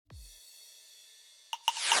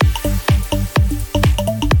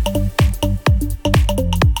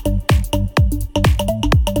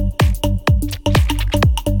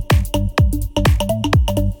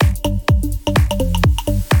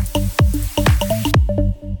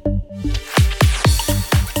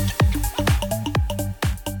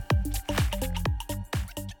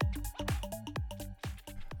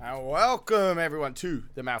Welcome everyone to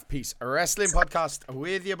the Mouthpiece Wrestling Podcast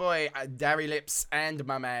with your boy Darry Lips and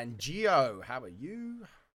my man Gio. How are you?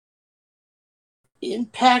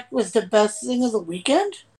 Impact was the best thing of the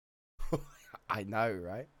weekend? I know,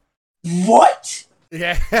 right? What?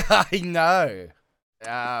 Yeah, I know.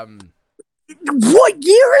 What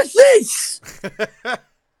year is this?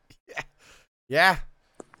 yeah.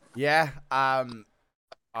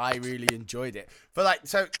 I really enjoyed it.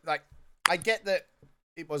 I get that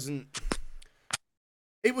it wasn't.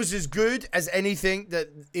 It was as good as anything that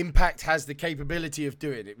Impact has the capability of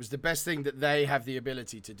doing. It was the best thing that they have the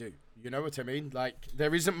ability to do. You know what I mean? Like,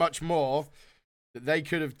 there isn't much more that they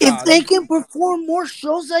could have done. If they can perform more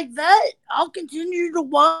shows like that, I'll continue to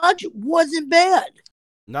watch. It wasn't bad.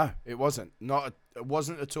 No, it wasn't. It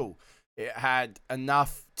wasn't at all. It had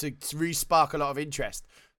enough to re-spark a lot of interest.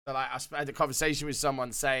 So, like, I had a conversation with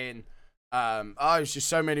someone saying, it's just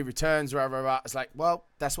so many returns, rah, rah, rah. It's like, well,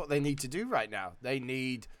 that's what they need to do right now. They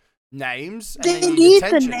need names. And they need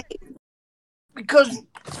attention. The name. Because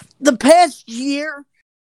the past year,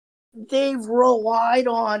 they've relied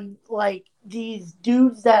on, like, these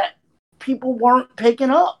dudes that people weren't picking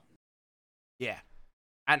up. Yeah.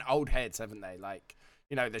 And old heads, haven't they? Like,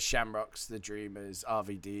 you know, the Shamrocks, the Dreamers,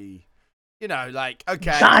 RVD. You know, like,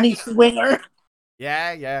 okay. Johnny Swinger.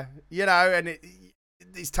 Yeah. You know, and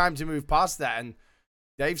it's time to move past that. And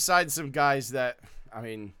they've signed some guys that, I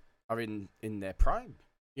mean, are in their prime.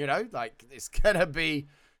 You know, like, it's going to be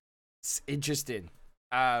interesting.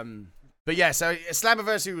 But yeah, so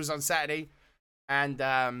Slammiversary was on Saturday.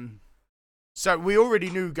 And so we already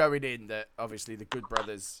knew going in that, obviously, the Good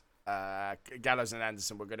Brothers, Gallows and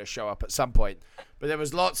Anderson, were going to show up at some point. But there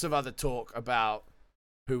was lots of other talk about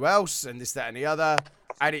who else and this, that, and the other.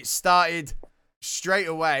 And it started straight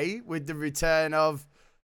away with the return of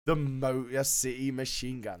the Motor City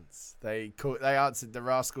Machine Guns. They answered the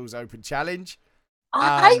Rascals Open Challenge.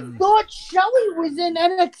 I thought Shelly was in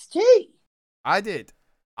NXT. I did.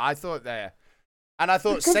 I thought there. And I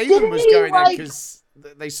thought Because Sabin was going there like- because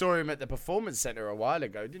they saw him at the Performance Center a while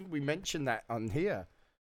ago. Didn't we mention that on here?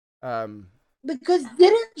 Because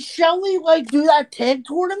didn't Shelly, like, do that tag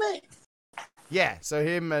tournament? Yeah, so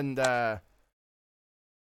him and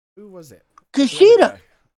who was it? Kushida.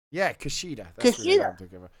 Yeah, Kushida. That's who they Kushida. were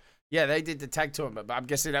talking about. Yeah, they did the tag tournament, but I'm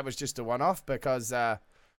guessing that was just a one-off because, I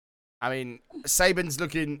mean, Sabin's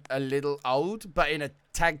looking a little old, but in a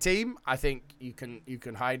tag team, I think you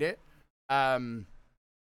can hide it. God.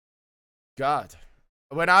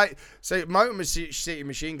 Motor City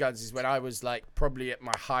Machine Guns is when I was, like, probably at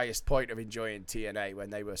my highest point of enjoying TNA, when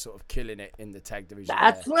they were sort of killing it in the tag division.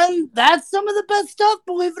 That's some of the best stuff,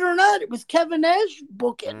 believe it or not. It was Kevin Nash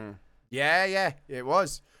booking. Yeah, it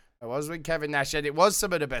was. It was with Kevin Nash, and it was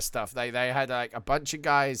some of the best stuff. They had, like, a bunch of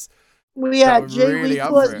guys. We had Jay really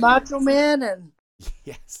Lethal as it. Macho Man and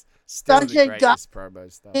Yes, still the Sanjay greatest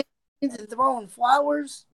promo stuff. and throwing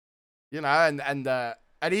flowers. You know,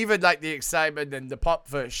 and even, like, the excitement and the pop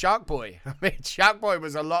for Shark Boy. I mean, Shark Boy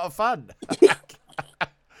was a lot of fun.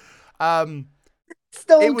 Stone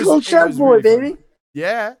Cold Shark Boy, really baby. fun.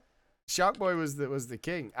 Yeah, Shark Boy was the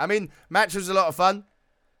king. I mean, match was a lot of fun.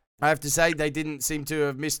 I have to say, they didn't seem to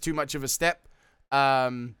have missed too much of a step.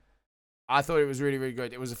 I thought it was really, really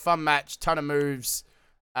good. It was a fun match, ton of moves.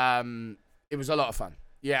 It was a lot of fun.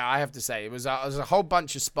 Yeah, I have to say, it was a whole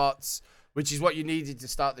bunch of spots, which is what you needed to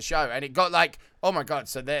start the show. And it got like, oh my God,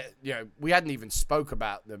 so we hadn't even spoke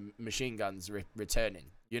about the Machine Guns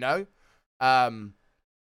returning, you know? And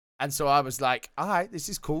so I was like, all right, this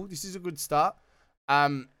is cool. This is a good start.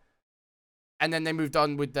 And then they moved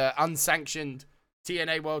on with the unsanctioned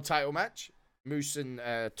TNA World Title match, Moose and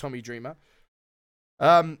Tommy Dreamer.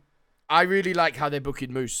 I really like how they're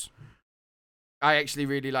booking Moose. I actually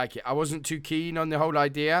really like it. I wasn't too keen on the whole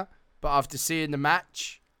idea, but after seeing the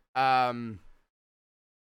match,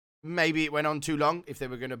 maybe it went on too long if they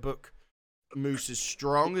were going to book Moose as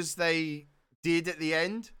strong as they did at the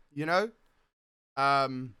end, you know?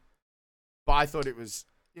 But I thought it was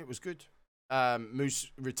good.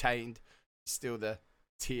 Moose retained, still the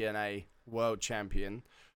TNA World Champion,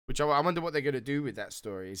 which I wonder what they're going to do with that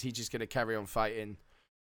story. Is he just going to carry on fighting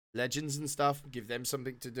legends and stuff, give them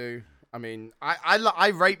something to do? I mean,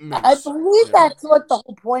 I rate Moose. I believe that's what the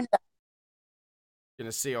whole point of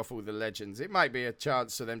Gonna see off all the legends. It might be a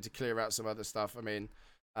chance for them to clear out some other stuff. I mean,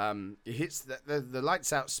 it hits the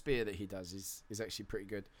lights out spear that he does is actually pretty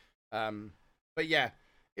good. But yeah,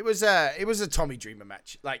 it was a Tommy Dreamer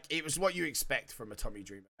match. Like, it was what you expect from a Tommy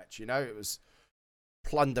Dreamer match. You know, it was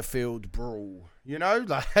Plunderfield brawl. You know,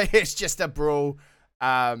 like, it's just a brawl.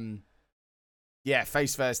 Yeah,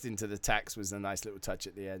 face first into the tax was a nice little touch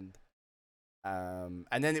at the end.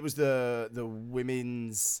 And then it was the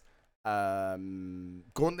women's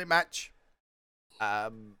gauntlet match.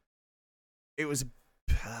 It was,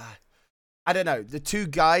 I don't know, the two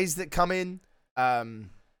guys that come in. I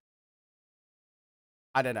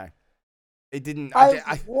don't know. It didn't.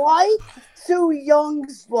 I like Su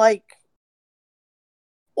Young's like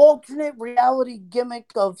alternate reality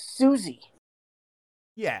gimmick of Susie.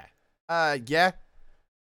 Yeah. Yeah.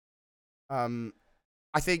 I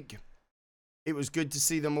think it was good to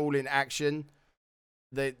see them all in action.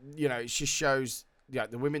 That, you know, it just shows, yeah,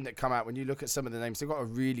 the women that come out, when you look at some of the names, they've got a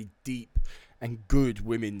really deep and good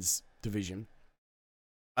women's division.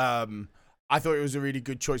 I thought it was a really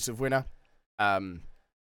good choice of winner. I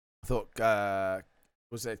thought,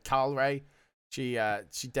 was it Carl Ray? She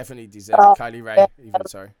definitely deserved it. Kylie Ray, even,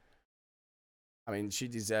 sorry. I mean, she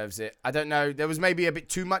deserves it. I don't know. There was maybe a bit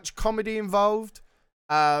too much comedy involved.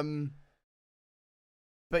 But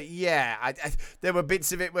yeah, there were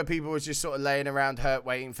bits of it where people were just sort of laying around hurt,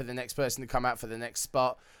 waiting for the next person to come out for the next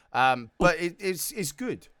spot. But it's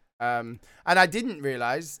good. And I didn't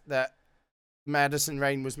realize that Madison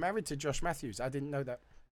Rayne was married to Josh Matthews. I didn't know that.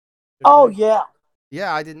 Oh, yeah.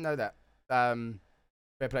 Yeah, I didn't know that.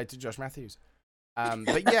 Fair play to Josh Matthews.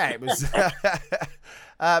 But yeah, it was.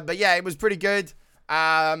 But yeah, it was pretty good.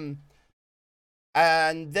 And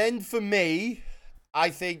then for me, I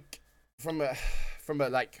think from a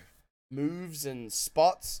like moves and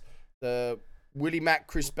spots, the Willie Mack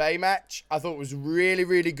Chris Bay match, I thought was really,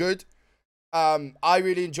 really good. I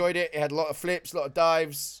really enjoyed it. It had a lot of flips, a lot of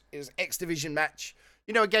dives. It was an X Division match.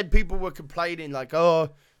 You know, again, people were complaining like,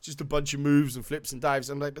 oh, just a bunch of moves and flips and dives.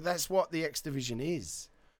 I'm like, but that's what the X Division is.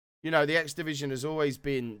 You know, the X Division has always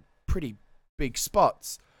been pretty big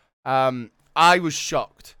spots. I was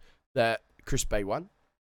shocked that Chris Bay won.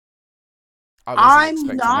 I'm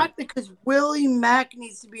not, because Willie Mack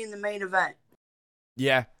needs to be in the main event.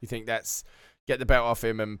 Yeah, you think that's get the belt off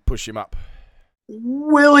him and push him up?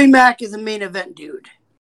 Willie Mack is a main event dude.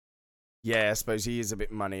 Yeah, I suppose he is a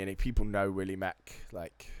bit money, and people know Willie Mack.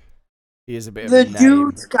 Like, he is a bit of a name. The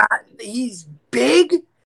dude's he's big,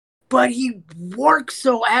 but he works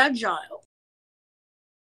so agile.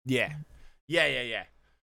 Yeah.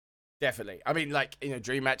 Definitely. I mean, like, in a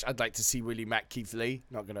dream match, I'd like to see Willie Mack, Keith Lee.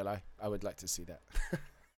 Not going to lie. I would like to see that.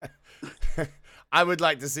 I would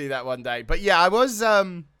like to see that one day. But yeah, I was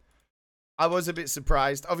a bit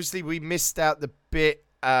surprised. Obviously, we missed out the bit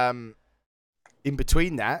in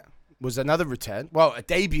between that was another return. Well, a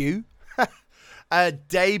debut. A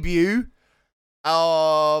debut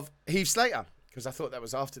of Heath Slater. Because I thought that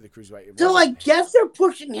was after the Cruiserweight. So I guess they're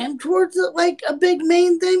pushing him towards like a big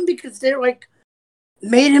main thing, because they're like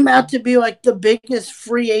made him out to be like the biggest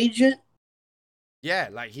free agent. Yeah,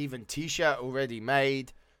 like even T-shirt already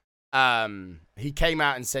made. He came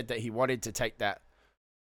out and said that he wanted to take that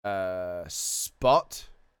spot.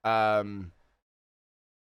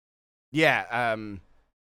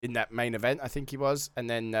 In that main event, I think he was. And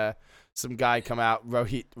then some guy come out,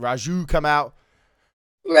 Raju come out.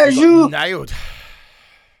 Raju nailed.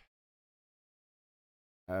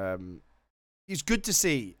 It's good to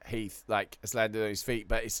see Heath has landed on his feet,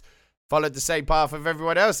 but it's followed the same path of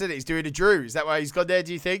everyone else, isn't it? He's doing a Drew. Is that why he's gone there,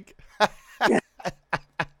 do you think?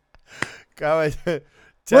 Go and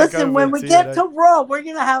listen, when we get to Raw, we're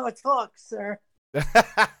going to have a talk, sir.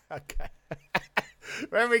 Okay.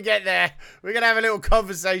 When we get there, we're going to have a little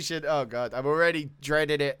conversation. Oh, God. I'm already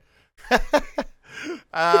dreading it.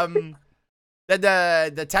 Then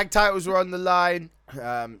the tag titles were on the line.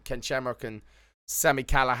 Ken Shamrock and Sami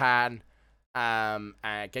Callihan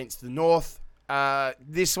against the North.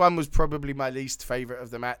 This one was probably my least favorite of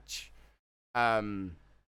the match. I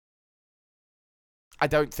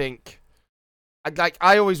don't think...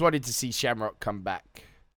 I always wanted to see Shamrock come back.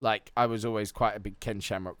 Like, I was always quite a big Ken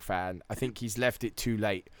Shamrock fan. I think he's left it too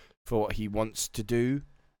late for what he wants to do,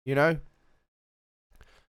 you know?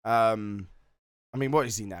 I mean, what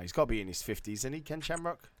is he now? He's got to be in his 50s, isn't he, Ken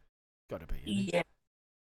Shamrock? Got to be. Yeah.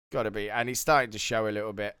 Got to be. And he's starting to show a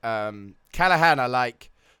little bit. Callahan, I like.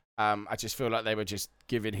 I just feel like they were just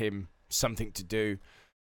giving him something to do.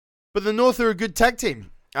 But the North are a good tag team.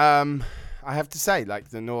 I have to say, like,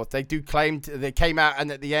 the North, they do claim, they came out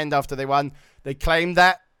and at the end after they won, they claimed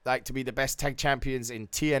that, like, to be the best tag champions in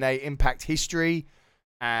TNA Impact history.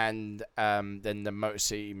 And then the Motor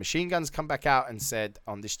City Machine Guns come back out and said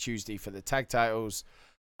on this Tuesday for the tag titles,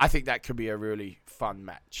 I think that could be a really fun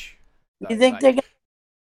match. You think they're going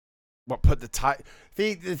to... put the title...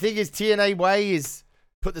 The thing is, TNA way is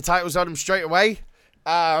put the titles on them straight away.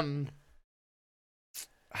 I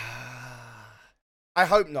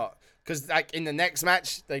hope not. because like in the next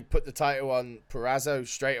match they put the title on Purrazzo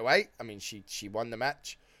straight away. I mean, she won the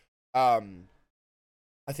match. I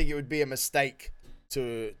think it would be a mistake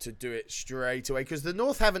to do it straight away because the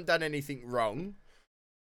North haven't done anything wrong,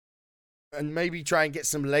 and maybe try and get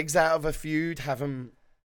some legs out of a feud, have them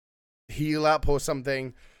heal up or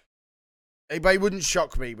something. It wouldn't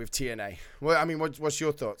shock me with TNA. Well, I mean, what's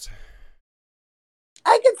your thoughts?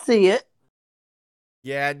 I can see it.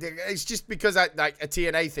 Yeah, it's just because I like a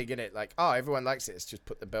TNA thing, in it. Like, oh, everyone likes it. Let's just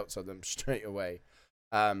put the belts on them straight away.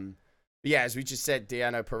 But yeah, as we just said,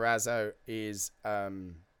 Deonna Purrazzo is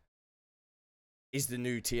the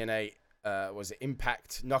new TNA was it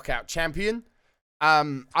Impact Knockout Champion.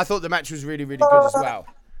 I thought the match was really, really good as well.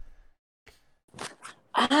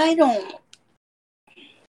 I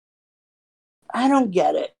don't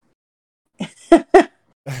get it.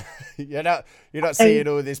 you're not seeing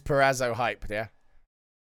all this Purrazzo hype, yeah?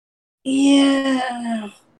 Yeah,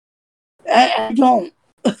 I don't.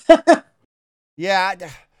 Yeah,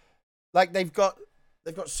 like they've got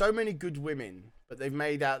so many good women, but they've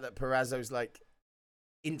made out that Purrazzo's like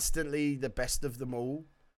instantly the best of them all.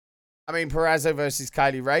 I mean, Purrazzo versus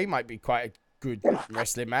Kylie Ray might be quite a good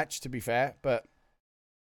wrestling match, to be fair, but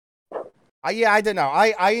I don't know.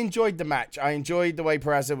 I enjoyed the match. I enjoyed the way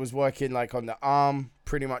Purrazzo was working like on the arm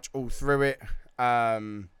pretty much all through it.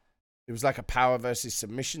 It was like a power versus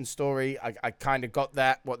submission story. I kind of got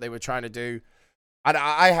that, what they were trying to do. And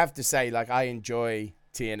I have to say, like, I enjoy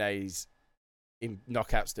TNA's in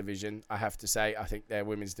Knockouts division. I have to say, I think their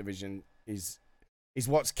women's division is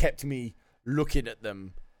what's kept me looking at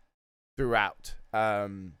them throughout. Yeah,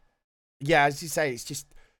 as you say, it's just,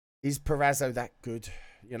 is Purrazzo that good?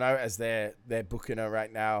 You know, as they're booking her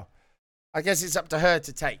right now. I guess it's up to her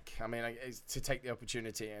to take. I mean, to take the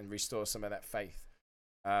opportunity and restore some of that faith.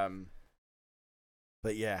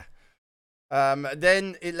 But yeah.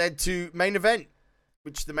 Then it led to main event,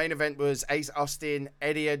 which the main event was Ace Austin,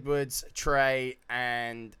 Eddie Edwards, Trey,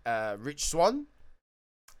 and Rich Swann.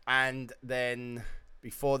 And then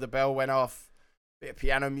before the bell went off, a bit of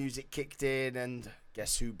piano music kicked in, and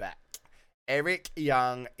guess who back? Eric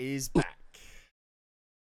Young is back.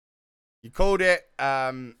 You called it.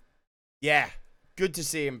 Yeah, good to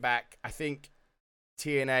see him back. I think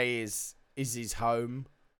TNA is his home,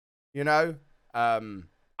 you know?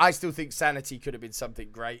 I still think Sanity could have been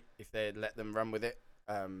something great if they'd let them run with it.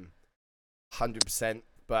 100%.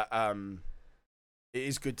 But it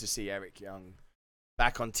is good to see Eric Young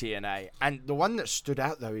back on TNA. And the one that stood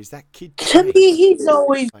out, though, is that kid. To me, he's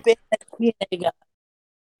always been a TNA guy.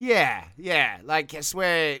 Yeah. Like, that's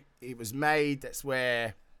where it was made. That's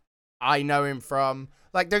where I know him from.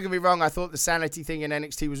 Like, don't get me wrong, I thought the Sanity thing in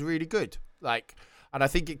NXT was really good. Like, and I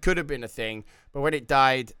think it could have been a thing, but when it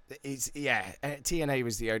died, TNA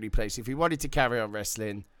was the only place. If he wanted to carry on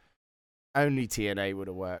wrestling, only TNA would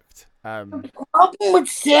have worked. The problem with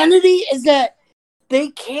Sanity is that they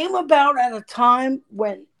came about at a time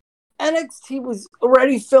when NXT was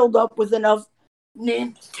already filled up with enough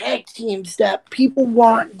named tag teams that people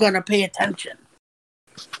weren't going to pay attention.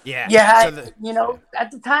 Yeah. You had,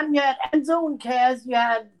 at the time you had Enzo and Kaz, you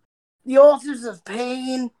had the Authors of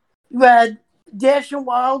Pain, you had Dash and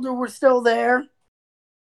Wilder were still there.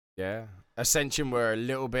 Yeah. Ascension were a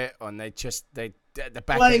little bit on, they at the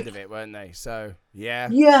back end of it, weren't they? So, yeah.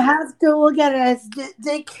 You have to look at it as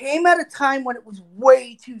they came at a time when it was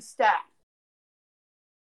way too stacked.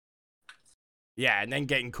 Yeah, and then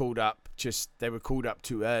getting called up, they were called up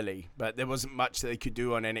too early, but there wasn't much that they could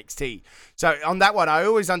do on NXT. So on that one, I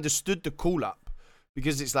always understood the call up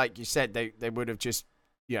because it's like you said, they would have just,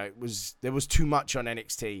 there was too much on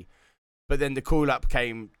NXT, but then the call up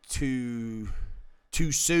came too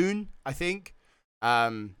soon, I think.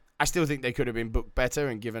 I still think they could have been booked better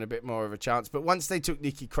and given a bit more of a chance, but once they took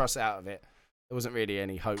Nikki Cross out of it, there wasn't really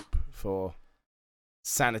any hope for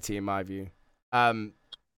Sanity in my view.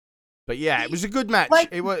 But yeah, it was a good match.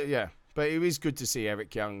 It was, yeah, but it was good to see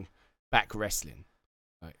Eric Young back wrestling.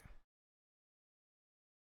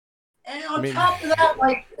 And on top of that,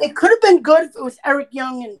 it could have been good if it was Eric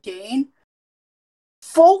Young and Dane.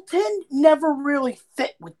 Fulton never really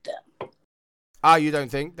fit with them. You don't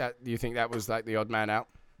think that? You think that was like the odd man out?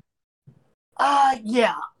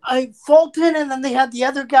 Yeah. Fulton, and then they had the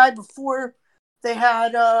other guy before. They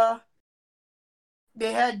had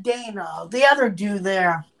Dana, the other dude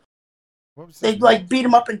there. They beat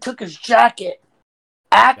him up and took his jacket.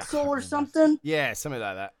 Axel or something? Yeah, something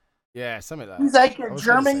like that. He's like a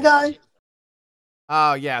German guy?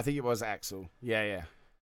 Oh, yeah, I think it was Axel. Yeah.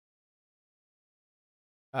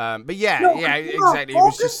 But exactly.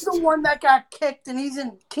 Fulton's the one that got kicked, and he's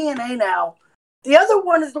in TNA now. The other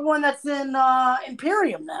one is the one that's in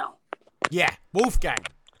Imperium now. Yeah, Wolfgang.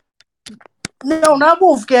 No, not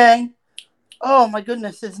Wolfgang. Oh my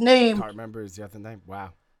goodness, his name. Can't remember his other name.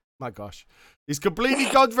 Wow. My gosh. He's completely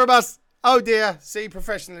gone from us. Oh dear. See,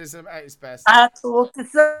 professionalism at its best. I have to look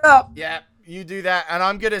this up. Yeah, you do that. And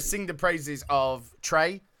I'm going to sing the praises of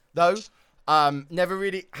Trey, though. Haven't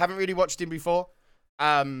really watched him before.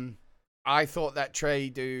 I thought that Trey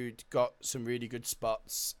dude got some really good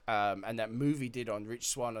spots. And that movie did on Rich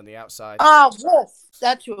Swann on the outside. Wolf.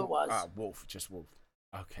 That's who it was. Wolf. Just Wolf.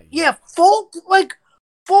 Okay. Yeah, Fulton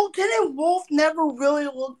and Wolf never really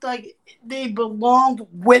looked like they belonged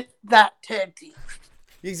with that tag team.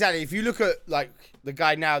 Exactly. If you look at like the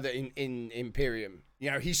guy now that in Imperium,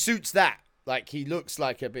 you know, he suits that. Like he looks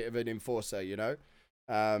like a bit of an enforcer, you know.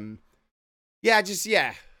 I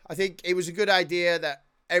think it was a good idea that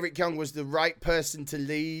Eric Young was the right person to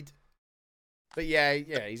lead. But yeah,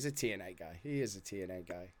 he's a TNA guy. He is a TNA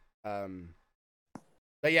guy.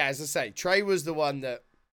 But yeah, as I say, Trey was the one that,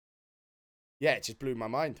 yeah, it just blew my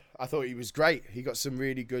mind. I thought he was great. He got some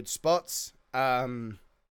really good spots. Yeah,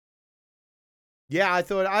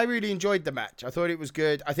 I really enjoyed the match. I thought it was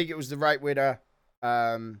good. I think it was the right winner.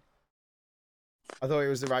 I thought it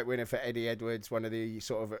was the right winner for Eddie Edwards, one of the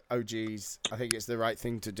sort of OGs. I think it's the right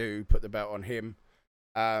thing to do, put the belt on him.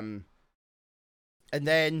 And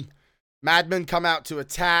then Madman come out to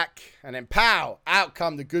attack, and then pow, out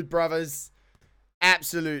come the Good Brothers.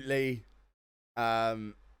 Absolutely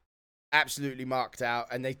marked out,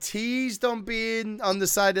 and they teased on being on the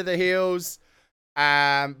side of the heels.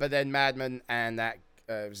 But then Madman and that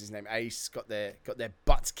was his name, Ace, got their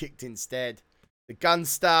butts kicked instead. The gun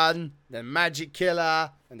stun, the magic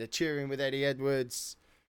killer, and the cheering with Eddie Edwards.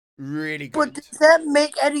 Really good. But does that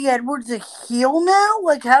make Eddie Edwards a heel now?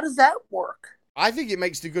 Like, how does that work? I think it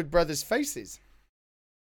makes the Good Brothers faces.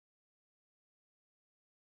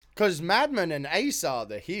 Because Madman and Ace are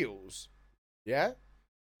the heels. Yeah?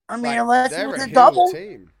 I mean, unless it was a double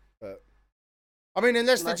team. But I mean,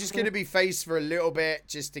 unless they're just going to be face for a little bit,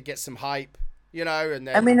 just to get some hype, you know, and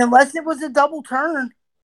then... I mean, unless it was a double turn.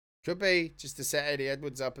 Could be, just to set Eddie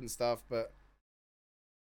Edwards up and stuff, but...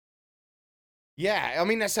 Yeah, I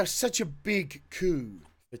mean, that's such a big coup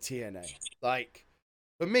for TNA. Like,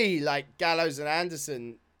 for me, like, Gallows and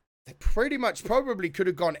Anderson, they pretty much probably could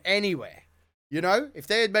have gone anywhere. You know? If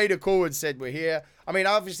they had made a call and said, we're here. I mean,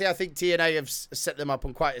 obviously, I think TNA have set them up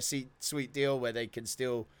on quite a sweet deal where they can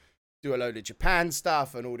still do a load of Japan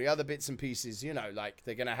stuff and all the other bits and pieces. You know, like,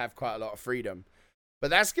 they're going to have quite a lot of freedom. But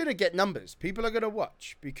that's going to get numbers. People are going to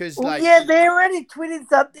watch because, like... Yeah, they already tweeted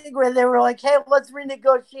something where they were like, hey, let's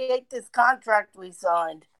renegotiate this contract we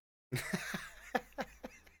signed.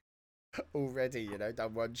 Already, you know,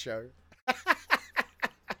 done one show.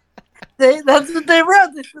 That's what they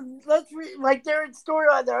wrote. Like, they're in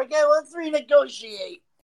storyline. They're like, okay, let's renegotiate.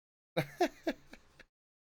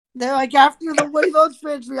 They're like, after the way those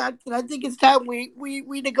fans reacted, I think it's time we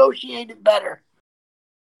negotiated better.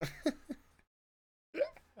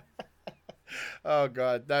 Oh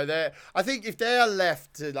God, no! I think if they are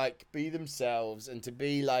left to like be themselves and to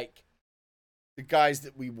be like the guys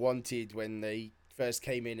that we wanted when they first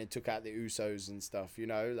came in and took out the Usos and stuff, you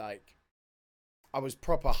know, like I was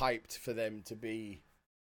proper hyped for them to be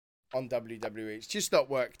on WWE. It's just not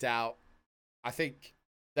worked out. I think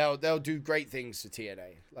they'll do great things for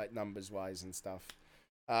TNA, like numbers wise and stuff.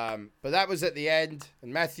 But that was at the end,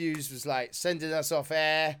 and Matthews was like sending us off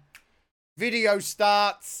air. Video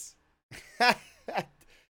starts.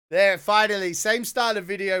 There, finally, same style of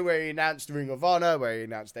video where he announced Ring of Honor, where he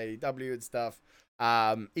announced AEW and stuff.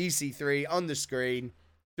 EC3 on the screen,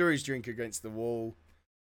 threw his drink against the wall.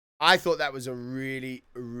 I thought that was a really,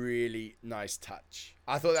 really nice touch.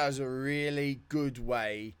 I thought that was a really good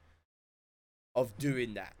way of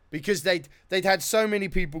doing that. Because they'd had so many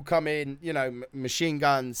people come in, you know, Machine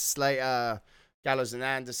Guns, Slater, Gallows and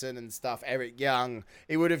Anderson and stuff, Eric Young.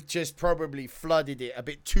 It would have just probably flooded it a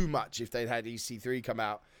bit too much if they'd had EC3 come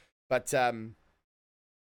out. But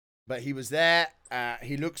he was there.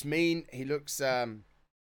 He looks mean. He looks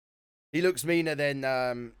meaner than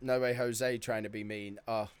No Way Jose trying to be mean.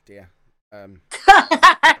 Oh dear. Oh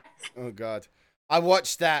God. I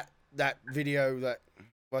watched that video that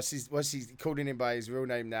what's he calling him by his real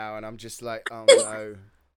name now, and I'm just like, oh no.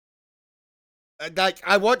 Like,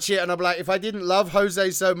 I watch it and I'm like, if I didn't love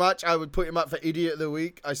Jose so much, I would put him up for Idiot of the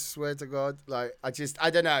Week. I swear to God. Like, I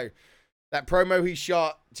don't know. That promo he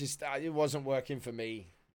shot, just, it wasn't working for me.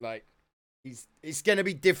 Like, it's going to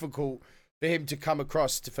be difficult for him to come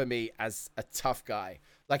across for me as a tough guy.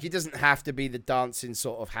 Like, he doesn't have to be the dancing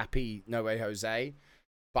sort of happy No Way Jose,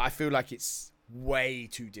 but I feel like it's way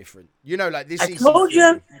too different. You know, like this. I told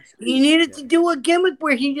you he needed to do a gimmick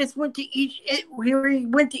where he just went to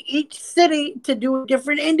each city to do a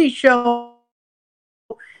different indie show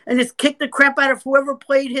and just kick the crap out of whoever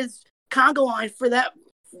played his conga line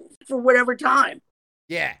for whatever time.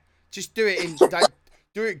 Yeah, just do it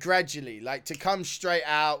do it gradually. Like to come straight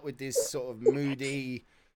out with this sort of moody.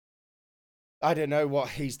 I don't know what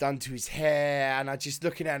he's done to his hair, and I just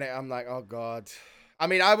looking at it, I'm like, oh god. I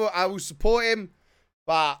mean, I will support him,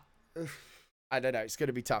 but I don't know. It's going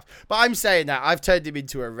to be tough. But I'm saying that I've turned him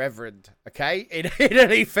into a reverend, okay? In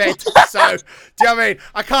an event. So, do you know what I mean?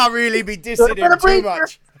 I can't really be dissing him too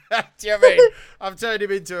much. Do you know what I mean? I've turned him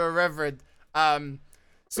into a reverend.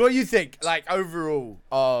 So what do you think, like, overall,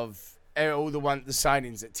 of all the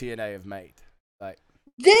signings that TNA have made? Like,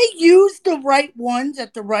 they use the right ones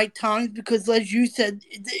at the right times because, as you said,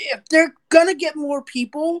 if they're going to get more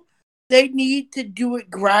people, they need to do it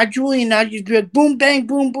gradually and not just be like boom, bang,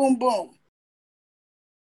 boom, boom, boom.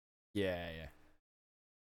 Yeah.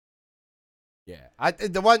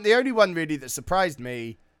 The only one really that surprised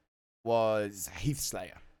me was Heath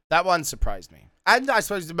Slater. That one surprised me. And I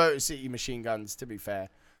suppose the Motor City Machine Guns, to be fair.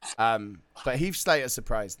 But Heath Slater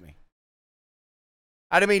surprised me.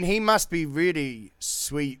 And I mean, he must be really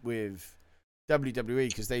sweet with WWE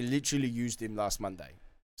because they literally used him last Monday.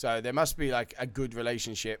 So there must be like a good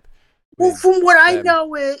relationship. Well, from what I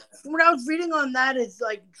know, from what I was reading on that is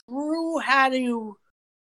like Drew had to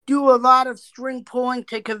do a lot of string pulling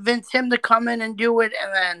to convince him to come in and do it,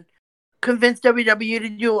 and then convince WWE to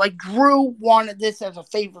do it. Like Drew wanted this as a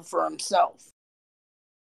favor for himself.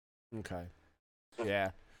 Okay. Yeah.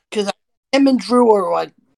 Because him and Drew are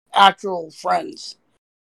like actual friends.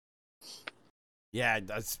 Yeah,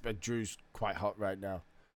 Drew's quite hot right now.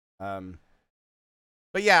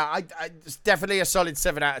 But yeah, it's definitely a solid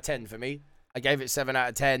 7 out of 10 for me. I gave it 7 out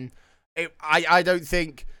of 10. I don't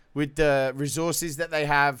think with the resources that they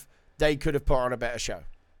have, they could have put on a better show.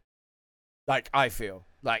 Like, I feel.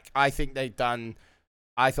 Like, I thought they'd done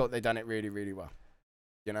it really, really well.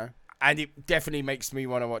 You know? And it definitely makes me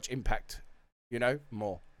want to watch Impact, you know,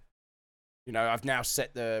 more. You know, I've now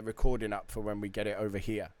set the recording up for when we get it over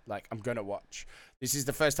here. Like, I'm going to watch. This is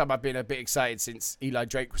the first time I've been a bit excited since Eli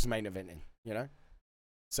Drake was main eventing, you know?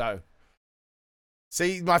 So,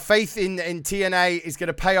 see, my faith in TNA is going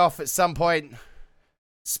to pay off at some point.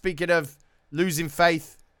 Speaking of losing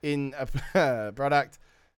faith in a product,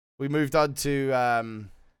 we moved on to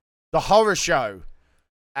the horror show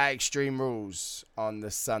at Extreme Rules on the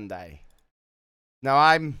Sunday. Now,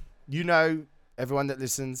 everyone that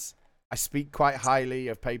listens, I speak quite highly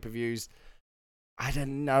of pay-per-views. I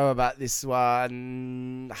don't know about this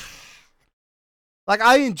one. Like,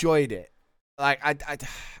 I enjoyed it. Like,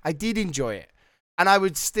 I did enjoy it. And I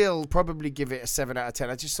would still probably give it a 7 out of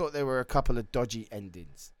 10. I just thought there were a couple of dodgy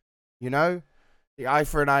endings. You know? The eye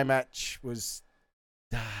for an eye match was...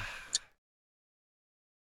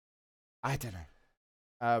 I don't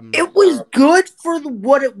know. It was good for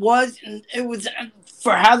what it was, and it was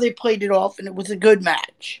for how they played it off, and it was a good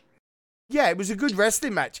match. Yeah, it was a good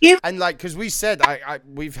wrestling match. And, like, because we said,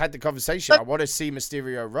 we've had the conversation, I want to see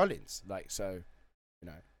Mysterio Rollins. Like, so, you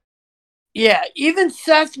know. Yeah, even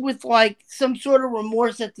Seth with, like, some sort of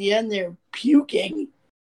remorse at the end there, puking.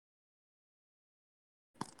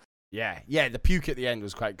 Yeah, the puke at the end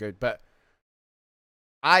was quite good, but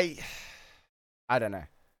I don't know.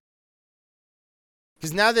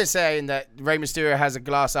 Because now they're saying that Rey Mysterio has a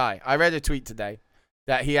glass eye. I read a tweet today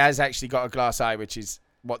that he has actually got a glass eye, which is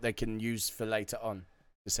what they can use for later on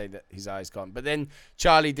to say that his eye's gone. But then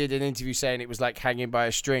Charlie did an interview saying it was like hanging by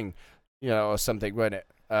a string, you know, or something, weren't it?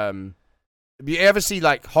 You ever see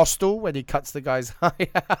like Hostel when he cuts the guy's eye?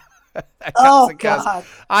 Oh, God.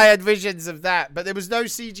 I had visions of that, but there was no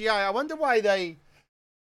CGI. I wonder why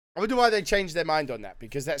they changed their mind on that,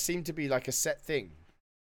 because that seemed to be like a set thing.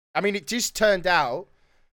 I mean, it just turned out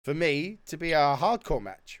for me to be a hardcore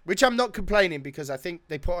match, which I'm not complaining because I think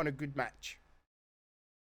they put on a good match.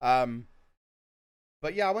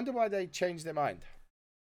 But yeah, I wonder why they changed their mind.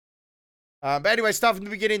 But anyway, start from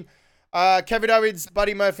the beginning. Kevin Owens,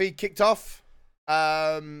 Buddy Murphy kicked off.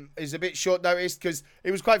 Is a bit short notice because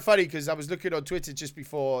it was quite funny because I was looking on Twitter just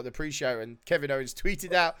before the pre-show and Kevin Owens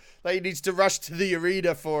tweeted out that he needs to rush to the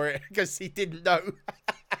arena for it because he didn't know.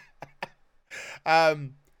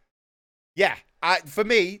 Yeah, for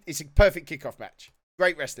me, it's a perfect kickoff match.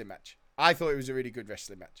 Great wrestling match. I thought it was a really good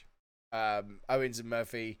wrestling match. Owens and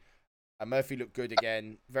Murphy. Murphy looked good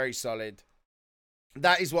again. Very solid.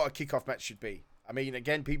 That is what a kickoff match should be. I mean,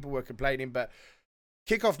 again, people were complaining, but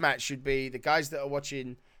kickoff match should be the guys that are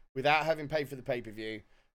watching without having paid for the pay-per-view.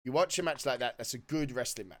 You watch a match like that, that's a good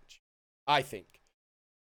wrestling match. I think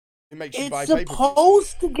it makes you buy It's pay-per-views.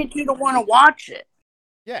 supposed to get you to want to watch it.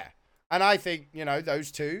 Yeah, and I think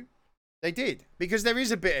those two, they did, because there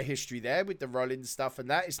is a bit of history there with the Rollins stuff and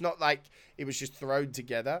that. It's not like it was just thrown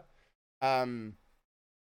together.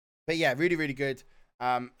 But yeah, really, really good.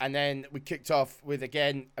 And then we kicked off with,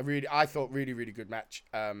 again, I thought really, really good match.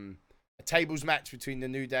 A tables match between the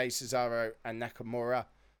New Day, Cesaro, and Nakamura.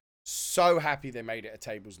 So happy they made it a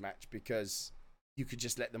tables match because you could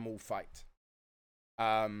just let them all fight.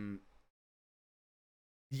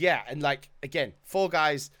 Yeah, and like, again, 4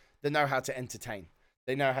 guys that know how to entertain.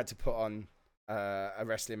 They know how to put on a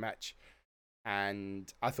wrestling match.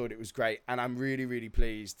 And I thought it was great. And I'm really, really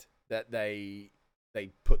pleased that they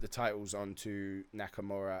put the titles onto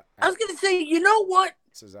Nakamura. I was going to say, you know what?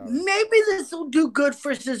 Cesaro. Maybe this will do good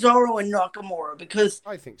for Cesaro and Nakamura because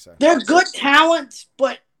I think so. They're good talents,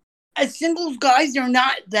 but as singles guys, they're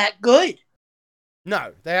not that good.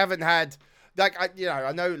 No, they haven't had, like,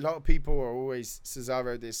 I know a lot of people are always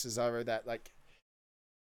Cesaro this, Cesaro that. Like,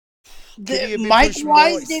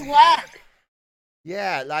 Mike-wise, they lack.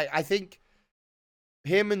 Yeah, like, I think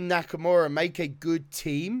him and Nakamura make a good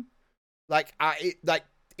team. Like,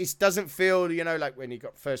 it doesn't feel, like when he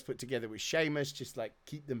got first put together with Sheamus, just like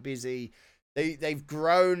keep them busy. They've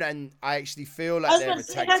grown, and I actually feel like they're a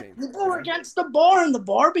tag team. People were against the bar, and the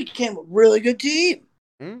bar became a really good team.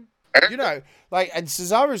 And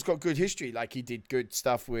Cesaro's got good history. Like, he did good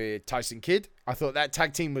stuff with Tyson Kidd. I thought that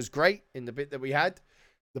tag team was great in the bit that we had.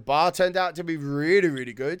 The bar turned out to be really,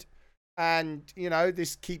 really good. And,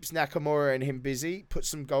 this keeps Nakamura and him busy, put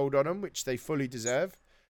some gold on them, which they fully deserve.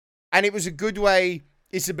 And it was a good way.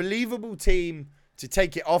 It's a believable team to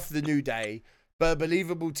take it off the New Day, but a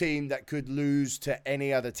believable team that could lose to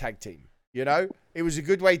any other tag team. It was a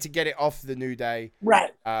good way to get it off the New Day.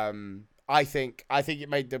 Right. I think it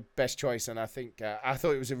made the best choice, and I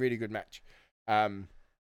thought it was a really good match.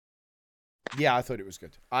 Yeah, I thought it was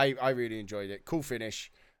good. I really enjoyed it. Cool finish.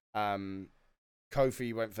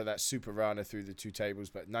 Kofi went for that super Rana through the 2 tables,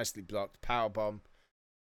 but nicely blocked. Powerbomb.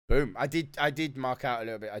 Boom. I did mark out a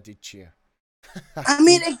little bit. I did cheer. I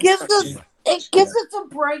mean, it gives us a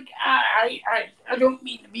break. I don't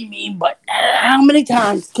mean to be mean, but how many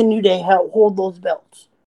times can New Day hold those belts?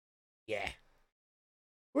 Yeah.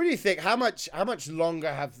 What do you think? How much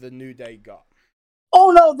longer have the New Day got?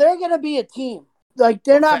 Oh no, they're gonna be a team. Like,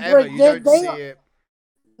 they're not great.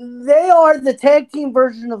 They are the tag team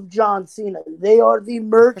version of John Cena. They are the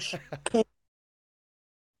merch king.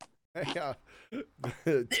 Yeah.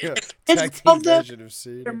 Tag team version of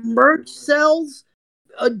Cena. Their merch sells.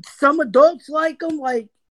 Some adults like them. Like,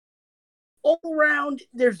 all around,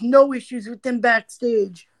 there's no issues with them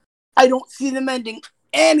backstage. I don't see them ending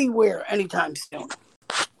anywhere anytime soon.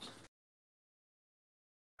 I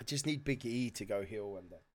just need Big E to go heel one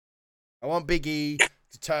day. I want Big E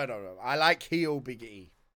to turn on him. I like heel Big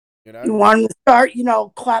E. You want him to start,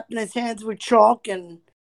 clapping his hands with chalk and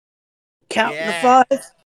counting the 5.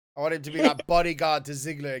 I want him to be like bodyguard to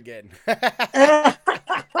Ziggler again. I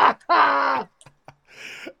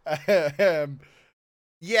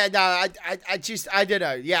don't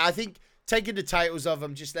know. Yeah, I think taking the titles off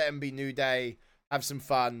them, just let them be New Day, have some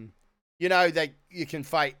fun. You can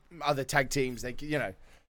fight other tag teams.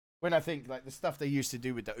 When I think like the stuff they used to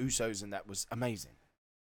do with the Usos and that was amazing.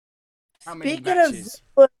 How many matches?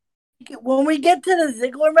 When we get to the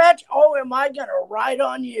Ziggler match, am I gonna ride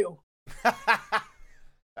on you?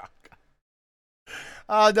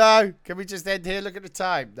 Oh no! Can we just end here? Look at the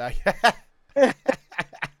time. No.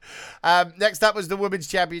 Next up was the Women's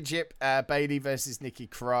Championship. Bayley versus Nikki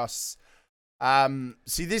Cross.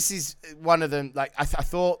 See, this is one of them. Like, I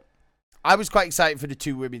thought I was quite excited for the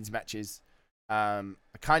 2 women's matches. I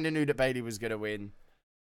kind of knew that Bayley was going to win.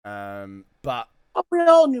 But we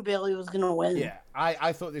all knew Bayley was going to win. Yeah,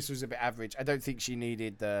 I thought this was a bit average. I don't think she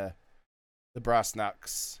needed the brass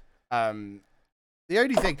knucks. The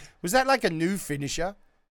only thing, was that like a new finisher?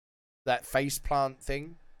 That face plant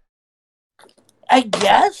thing? I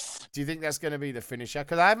guess. Do you think that's going to be the finisher?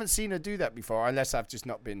 Because I haven't seen her do that before, unless I've just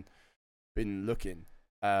not been looking.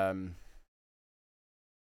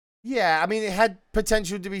 Yeah, I mean, it had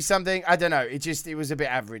potential to be something. I don't know. It was a bit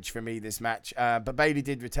average for me, this match. But Bayley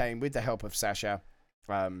did retain with the help of Sasha.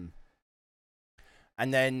 And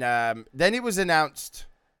then it was announced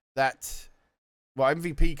that,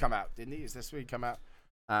 MVP come out, didn't he? Is this where he come out?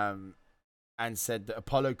 And said that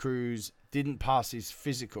Apollo Crews didn't pass his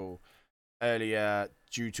physical earlier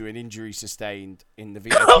due to an injury sustained in the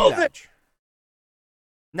VIP lounge.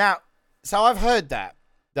 Now, so I've heard that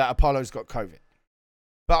Apollo's got COVID.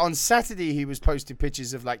 But on Saturday, he was posting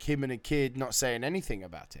pictures of like him and a kid not saying anything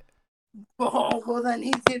about it. Oh, well, then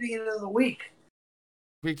he's getting it of the week.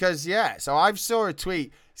 Because, yeah, so I saw a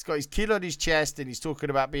tweet. He's got his kid on his chest and he's talking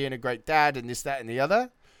about being a great dad and this, that, and the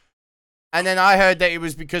other. And then I heard that it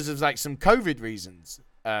was because of like some COVID reasons.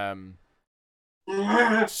 So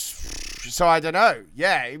I don't know.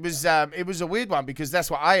 Yeah, it was a weird one because that's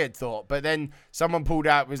what I had thought. But then someone pulled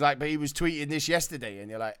out, was like, but he was tweeting this yesterday. And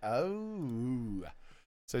you're like, oh.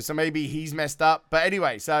 So maybe he's messed up. But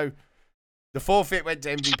anyway, so the forfeit went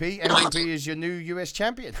to MVP. MVP is your new US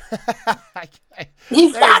champion.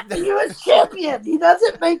 He's not the US champion. He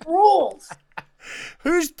doesn't make rules.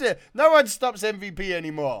 No one stops MVP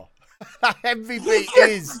anymore. MVP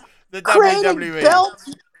is the WWE.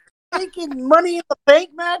 Belts, making money in the bank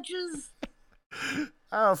matches.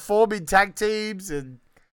 Forming tag teams and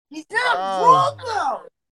he's not wrong though.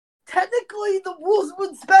 Technically, the rules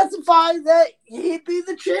would specify that he'd be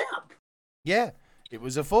the champ. Yeah, it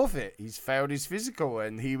was a forfeit. He's failed his physical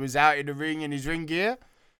and he was out in the ring in his ring gear.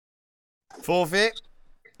 Forfeit,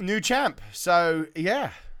 new champ. So yeah,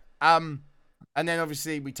 and then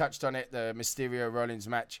obviously we touched on it, the Mysterio Rollins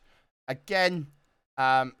match. Again,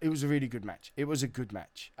 it was a really good match. It was a good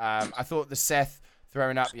match. I thought the Seth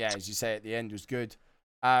throwing up, yeah, as you say at the end, was good.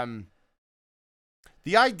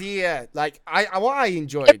 The idea, like, what I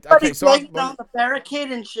enjoyed. Okay, so down the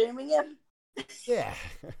barricade and shaming him. Yeah,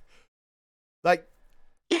 like,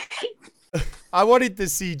 I wanted the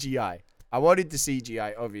CGI.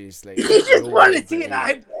 Obviously. You just wanted to see an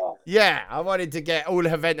eyeball. Yeah, I wanted to get all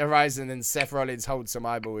Event Horizon and Seth Rollins hold some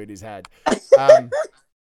eyeball in his head.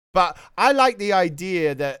 But I like the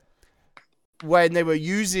idea that when they were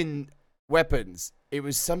using weapons, it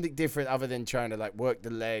was something different other than trying to like work the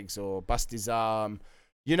legs or bust his arm.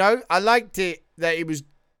 You know, I liked it that it was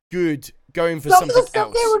good going for something else. Some of the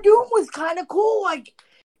stuff they were doing was kind of cool. Like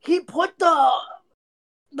he put the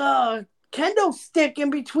kendo stick in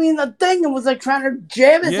between the thing and was like trying to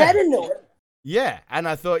jam his head into it. Yeah, and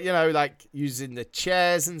I thought, you know, like using the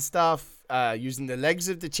chairs and stuff, using the legs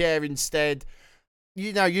of the chair instead.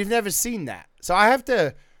 You know, you've never seen that. So I have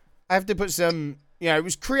to put some, you know, it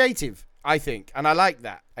was creative, I think. And I like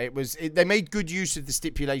that. They made good use of the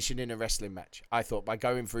stipulation in a wrestling match, I thought, by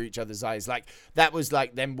going through each other's eyes. Like, that was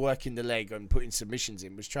like them working the leg and putting submissions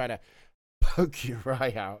in, was trying to poke your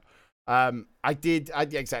eye out. I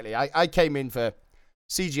came in for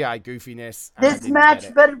CGI goofiness. This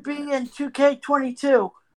match better be in 2K22.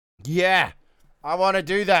 Yeah, I want to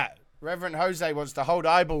do that. Reverend Jose wants to hold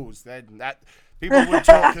eyeballs. Then that... People would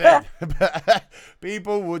talk then.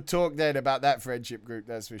 People would talk then about that friendship group,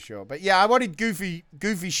 that's for sure. But yeah, I wanted goofy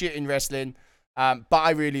shit in wrestling, but I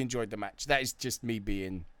really enjoyed the match. That is just me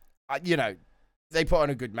being, you know, they put on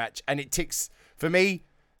a good match. And it ticks, for me,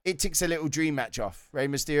 it ticks a little dream match off. Rey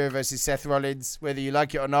Mysterio versus Seth Rollins, whether you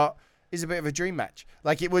like it or not, is a bit of a dream match.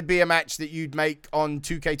 Like it would be a match that you'd make on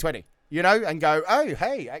 2K20, you know, and go, oh,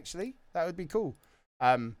 hey, actually, that would be cool.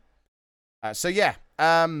 So yeah,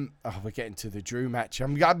 we're getting to the Drew match.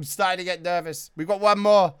 I'm starting to get nervous. We've got one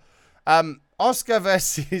more. Asuka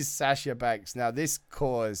versus Sasha Banks. Now this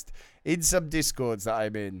caused in some discords that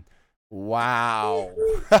I'm in. Wow,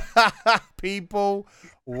 people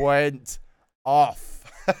went off.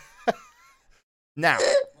 Now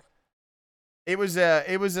it was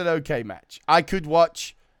an okay match.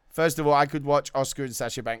 First of all, I could watch Asuka and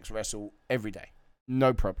Sasha Banks wrestle every day,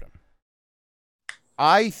 no problem.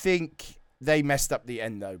 I think they messed up the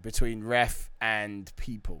end, though, between ref and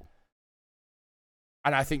people.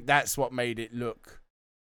 And I think that's what made it look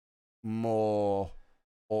more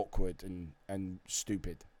awkward and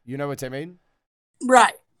stupid. You know what I mean?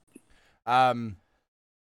 Right.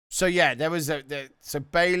 So, yeah, there was so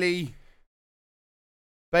Bayley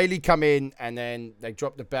come in, and then they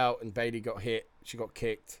dropped the belt, and Bayley got hit. She got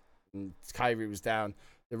kicked, and Kyrie was down.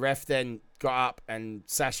 The ref then got up, and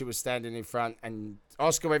Sasha was standing in front, and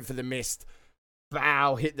Asuka went for the mist.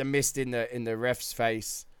 Bow, hit the mist in the ref's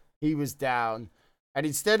face. He was down. And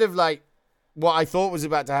instead of like what I thought was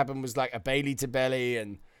about to happen was like a Bayley to belly,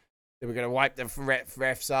 and they were going to wipe the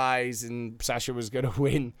ref's eyes, and Sasha was going to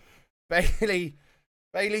win. Bayley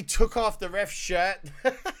took off the ref's shirt.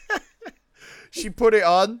 She put it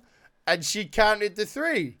on, and she counted to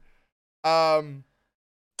 3.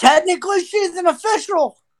 Technically, she's an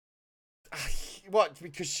official. What?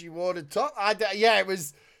 Because she wore the top? Yeah, it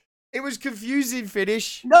was confusing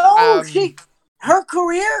finish. No, her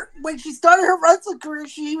career, when she started her wrestling career,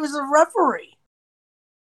 she was a referee.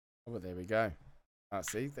 Oh, well, there we go.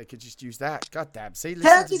 See, they could just use that. God damn. See,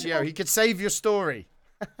 listen to Gio. He could save your story.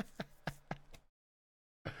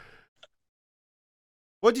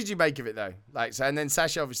 What did you make of it, though? Like, so, and then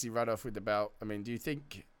Sasha obviously ran off with the belt. I mean, do you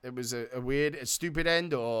think It was a stupid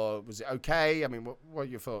end, or was it okay? I mean, what are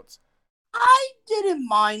your thoughts? I didn't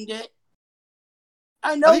mind it.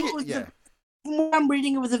 I know it was. From what I'm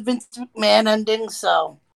reading, it was a Vince McMahon ending,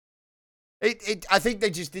 so. I think they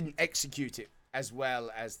just didn't execute it as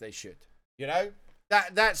well as they should. You know,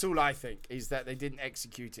 that's all I think, is that they didn't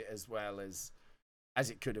execute it as well as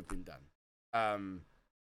it could have been done.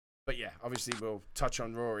 But yeah, obviously we'll touch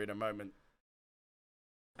on Raw in a moment,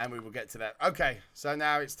 and we will get to that. Okay, so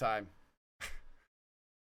now it's time.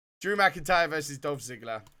 Drew McIntyre versus Dolph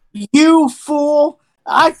Ziggler. You fool!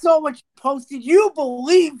 I saw what you posted. You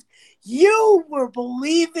were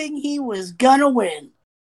believing he was gonna win.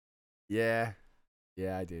 Yeah,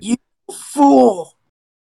 I did. You fool!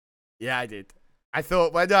 Yeah, I did. I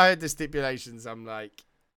thought when I heard the stipulations, I'm like,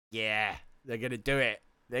 yeah, they're gonna do it.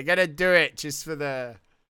 They're gonna do it just for the,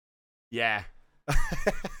 yeah.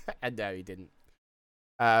 And no, he didn't.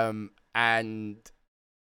 And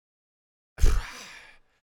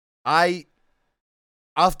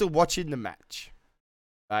after watching the match,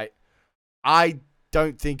 right, I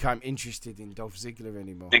don't think I'm interested in Dolph Ziggler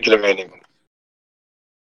anymore.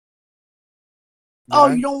 Oh,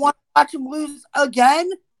 you don't want to watch him lose again?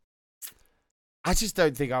 I just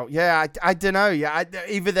don't think I'll. Yeah, I don't know. Yeah,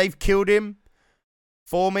 either they've killed him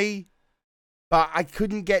for me, but I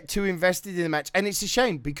couldn't get too invested in the match. And it's a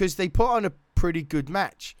shame because they put on a pretty good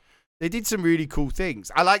match. They did some really cool things.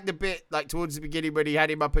 I like the bit, like, towards the beginning when he had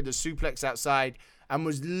him up in the suplex outside and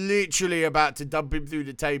was literally about to dump him through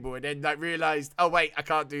the table and then, like, realized, oh, wait, I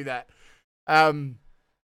can't do that.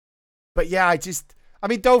 But yeah, I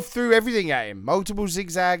mean, Dolph threw everything at him. Multiple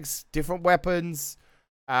zigzags, different weapons.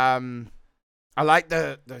 I like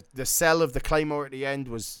the sell of the Claymore at the end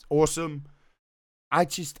was awesome. I'm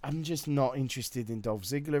just not interested in Dolph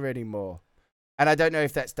Ziggler anymore. And I don't know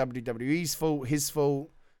if that's WWE's fault, his fault,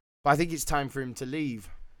 but I think it's time for him to leave.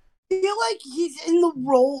 I feel like he's in the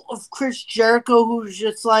role of Chris Jericho, who's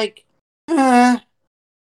just like, Yeah.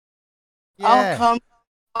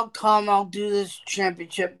 I'll do this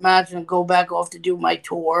championship match and go back off to do my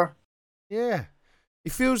tour. Yeah. He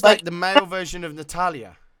feels like the male version of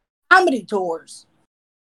Natalia. Comedy tours.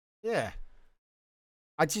 Yeah.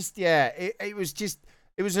 It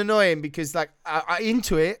was annoying because, like, I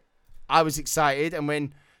into it, I was excited, and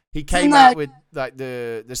when he came out with, like,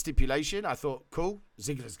 the stipulation, I thought, cool,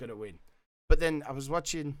 Ziggler's gonna win. But then I was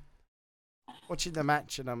watching the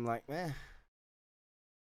match, and I'm like,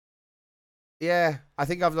 yeah, I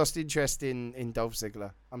think I've lost interest in Dolph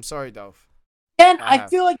Ziggler. I'm sorry, Dolph. And I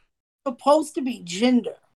feel like it's supposed to be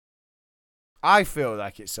Jinder. I feel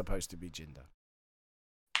like it's supposed to be Jinder.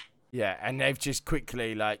 Yeah, and they've just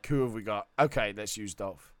quickly, like, who have we got? Okay, let's use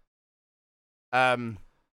Dolph.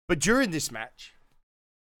 But during this match,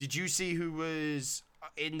 did you see who was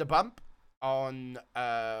in the bump on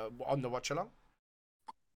the watch along?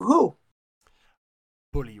 Who?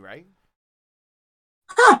 Bully Ray.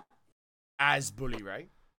 Huh. As Bully Ray.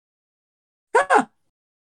 Huh.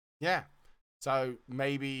 Yeah. So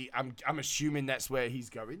maybe I'm assuming that's where he's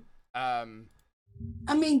going. I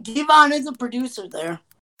mean, Devon is a producer there.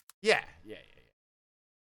 Yeah.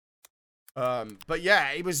 But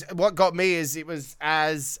yeah, it was what got me is it was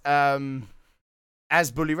as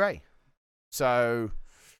Bully Ray. So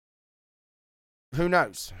who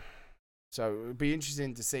knows? So it would be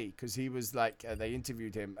interesting to see because he was like they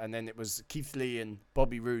interviewed him, and then it was Keith Lee and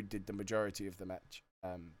Bobby Roode did the majority of the match.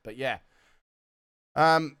 But yeah,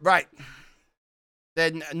 right.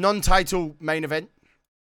 Then non-title main event.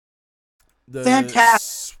 The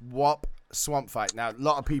Fantastic swamp fight. Now a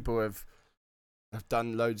lot of people have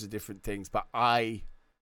done loads of different things, but I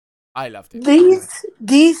loved it.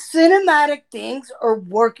 These cinematic things are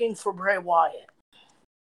working for Bray Wyatt.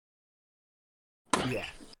 Yeah.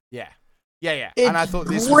 And I thought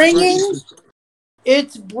this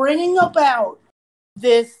it's bringing about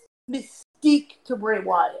this mystique to Bray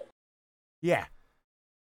Wyatt. Yeah.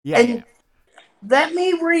 Let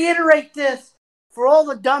me reiterate this for all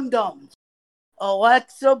the dum-dums.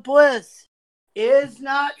 Alexa Bliss is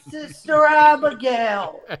not Sister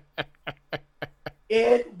Abigail.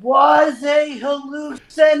 It was a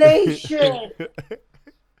hallucination.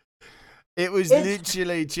 It was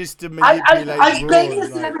literally just to manipulate I think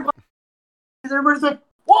this and everybody. Everybody's like,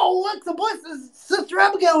 whoa, Alexa Bliss is Sister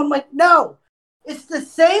Abigail. I'm like, no. It's the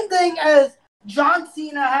same thing as John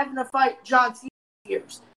Cena having to fight John Cena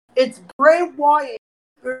years. It's Bray Wyatt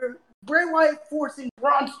forcing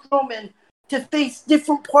Braun Strowman to face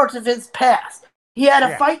different parts of his past. He had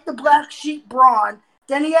to fight the Black Sheep Braun,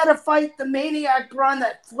 then he had to fight the Maniac Braun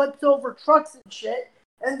that flips over trucks and shit,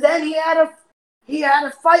 and then he had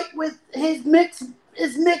to fight with his mixed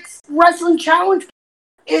wrestling challenge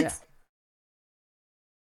It's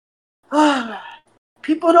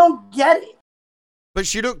people don't get it. But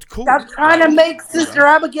she looked cool. Stop trying to make Sister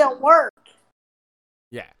Abigail work.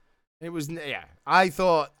 Yeah, it was. Yeah, I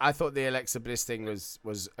thought the Alexa Bliss thing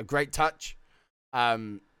was a great touch.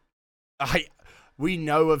 We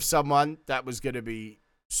know of someone that was going to be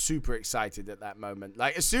super excited at that moment.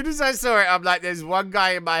 Like, as soon as I saw it, I'm like, there's one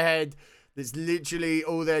guy in my head that's literally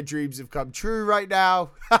all their dreams have come true right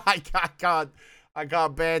now. I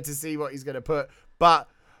can't bear to see what he's going to put. But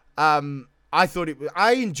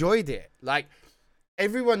I enjoyed it. Like,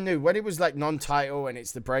 everyone knew when it was like non-title and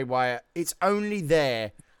it's the Bray Wyatt, it's only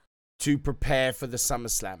there to prepare for the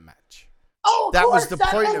SummerSlam match. Oh, that course, was the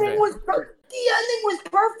point of it. The ending was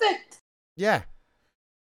perfect. Yeah.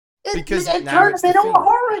 Because it turned him into a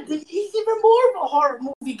horror. He's even more of a horror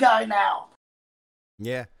movie guy now.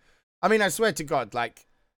 Yeah. I mean, I swear to God, like,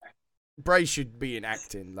 Bray should be in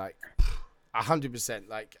acting, like, 100%.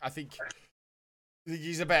 Like, I think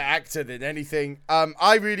he's a better actor than anything.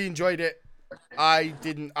 I really enjoyed it. I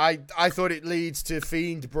thought it leads to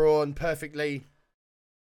Fiend Braun perfectly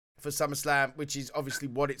for SummerSlam, which is obviously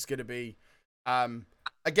what it's going to be.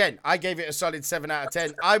 Again, I gave it a solid 7 out of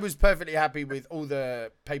 10. I was perfectly happy with all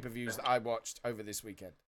the pay-per-views that I watched over this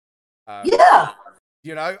weekend. Yeah.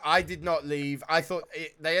 You know, I did not leave. I thought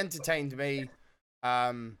they entertained me.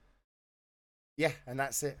 Yeah, and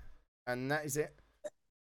that's it. And that is it.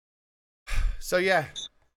 So, yeah.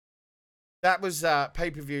 That was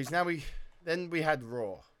pay-per-views. Now we had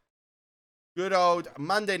Raw. Good old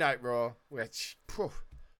Monday Night Raw, which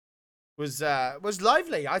was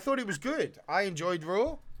lively. I thought it was good. I enjoyed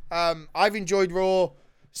Raw. I've enjoyed Raw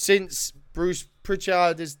since Bruce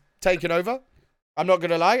Pritchard has taken over. I'm not going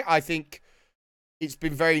to lie. I think it's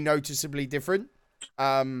been very noticeably different.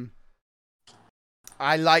 I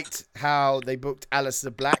liked how they booked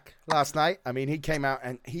Aleister Black last night. I mean, he came out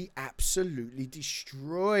and he absolutely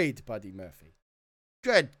destroyed Buddy Murphy.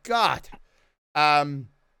 Good God.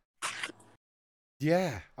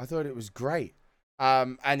 Yeah, I thought it was great.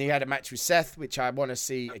 And he had a match with Seth, which I want to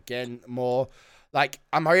see again more. Like,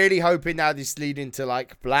 I'm really hoping now this lead into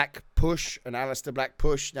like Black push, an Aleister Black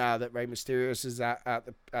push now that Rey Mysterio is out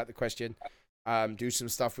the question. Do some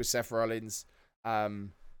stuff with Seth Rollins.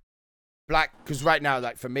 Black, because right now,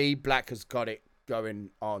 like for me, Black has got it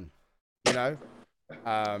going on. You know?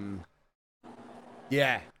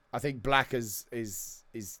 Yeah, I think Black is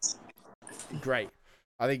great.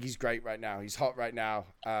 I think he's great right now. He's hot right now.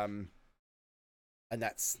 And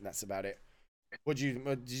that's about it. Did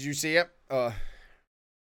you see it? Oh,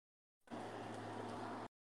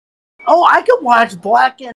 I could watch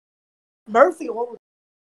Black and Murphy.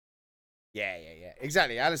 Yeah.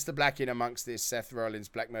 Exactly. Aleister Black in amongst this. Seth Rollins,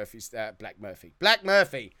 Black Murphy,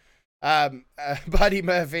 Buddy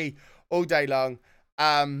Murphy all day long.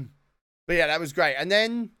 But yeah, that was great. And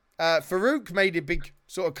then Farouk made a big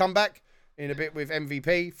sort of comeback in a bit with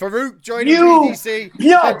MVP. Farouk joining BDC.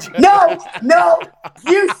 No,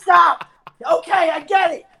 you stop. Okay, I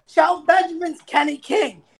get it. Shelton Benjamin's Kenny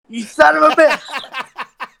King. You son of a bitch.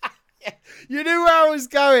 You knew where I was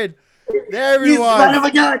going. There he was. You son of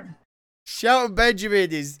a gun. Shelton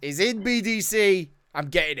Benjamin is in BDC. I'm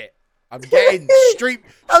getting it. I'm getting Street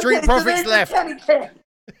Profits left. Kenny King.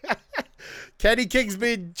 Kenny King's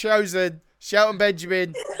been chosen. Shelton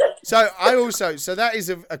Benjamin. So that is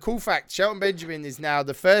a cool fact. Shelton Benjamin is now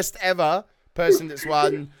the first ever person that's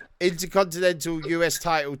won Intercontinental US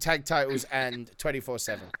title, tag titles, and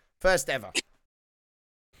 24/7. First ever.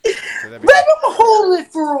 So let him hold it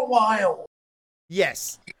for a while.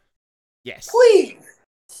 Yes. Please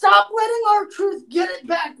stop letting R-Truth get it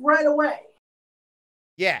back right away.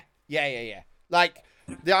 Yeah. Like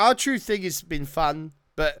the R-Truth thing has been fun,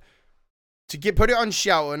 but to put it on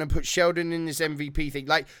Shelton and put Sheldon in this MVP thing,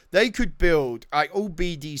 like they could build, like all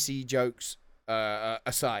BDC jokes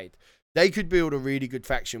aside, they could build a really good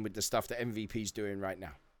faction with the stuff that MVP's doing right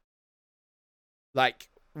now. Like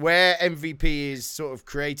where MVP is sort of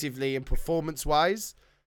creatively and performance-wise,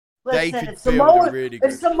 they could build a really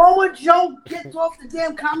good. If Samoa Joe gets off the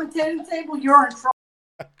damn commentating table, you're in trouble.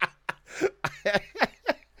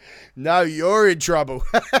 No, you're in trouble.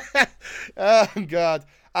 Oh God.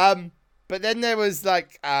 But then there was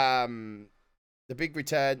like the big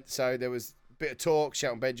return. So there was a bit of talk.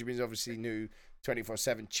 Shelton Benjamin's obviously new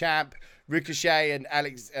 24/7 champ. Ricochet and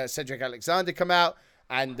Cedric Alexander come out,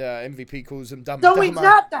 and MVP calls him Dumb. So he's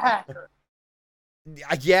not the hacker.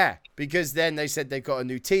 Yeah, because then they said they've got a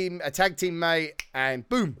new team, a tag team mate, and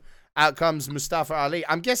boom, out comes Mustafa Ali.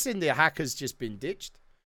 I'm guessing the hacker's just been ditched.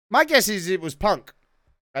 My guess is it was Punk,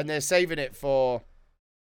 and they're saving it for.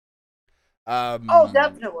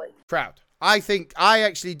 Definitely. Crowd. I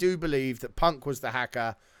actually do believe that Punk was the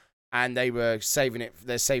hacker, and they're saving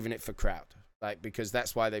it for crowd, like, because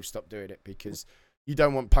that's why they've stopped doing it, because you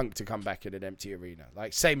don't want Punk to come back in an empty arena,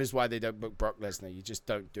 like same as why they don't book Brock Lesnar. You just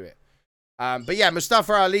don't do it. But yeah,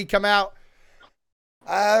 Mustafa Ali come out.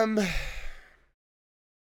 I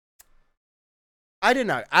don't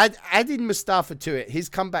know. Adding Mustafa to it, his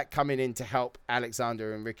comeback coming in to help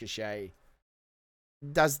Alexander and Ricochet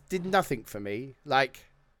did nothing for me. Like,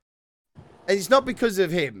 and it's not because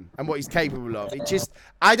of him and what he's capable of. It just,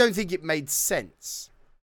 I don't think it made sense.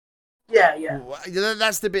 Yeah.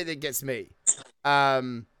 That's the bit that gets me. I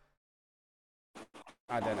don't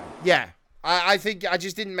know. Yeah. I think I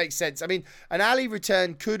just didn't make sense. I mean, an Ali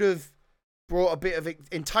return could have brought a bit of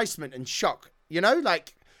enticement and shock, you know,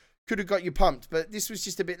 like, could have got you pumped, but this was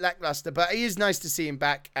just a bit lackluster. But it is nice to see him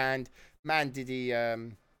back, and man, did he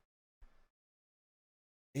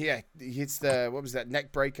he hits the, what was that,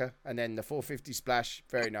 neck breaker, and then the 450 splash.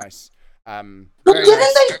 Very nice. But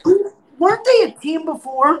weren't they a team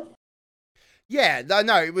before? Yeah,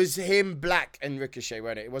 no, it was him, Black, and Ricochet,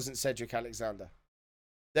 weren't it? It wasn't Cedric Alexander.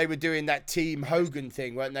 They were doing that Team Hogan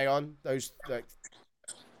thing, weren't they, on those, like,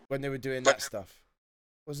 when they were doing that stuff?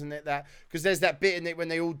 Wasn't it that? Because there's that bit in it when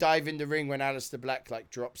they all dive in the ring when Aleister Black, like,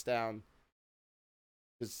 drops down.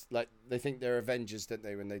 Because, like, they think they're Avengers, don't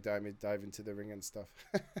they, when they dive into the ring and stuff.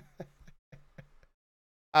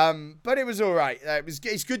 But it was all right.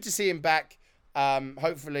 It's good to see him back.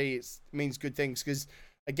 Hopefully it means good things, because,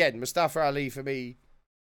 again, Mustafa Ali, for me,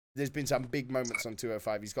 there's been some big moments on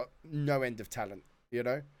 205. He's got no end of talent, you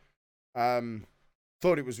know?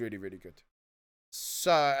 Thought it was really, really good.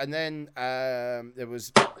 So, and then there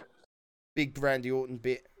was big Randy Orton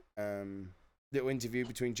bit, little interview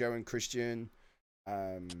between Joe and Christian.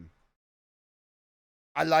 I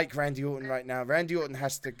like Randy Orton right now. Randy Orton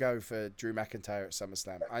has to go for Drew McIntyre at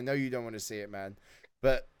SummerSlam. I know you don't want to see it, man,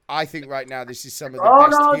 but I think right now this is some of the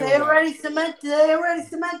best. Oh no, they already cemented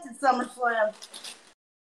SummerSlam.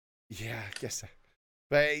 Yeah, I guess so.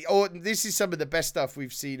 But Orton, this is some of the best stuff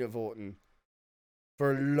we've seen of Orton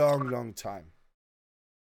for a long, long time.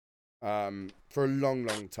 For a long,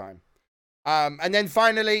 long time. And then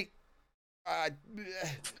finally,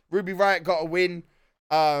 Ruby Riott got a win.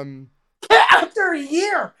 After a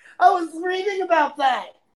year, I was reading about that.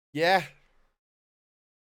 Yeah,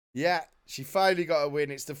 she finally got a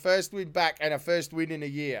win. It's the first win back and her first win in a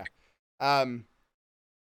year. I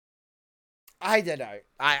don't know.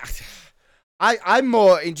 I'm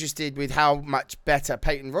more interested with how much better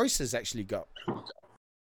Peyton Royce has actually got.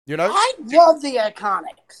 You know, I love the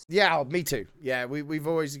Iconics. Yeah, me too. Yeah, we've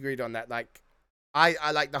always agreed on that. Like,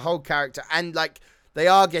 I like the whole character, and like they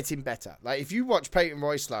are getting better. Like, if you watch Peyton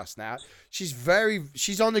Royce last night,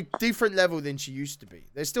 she's on a different level than she used to be.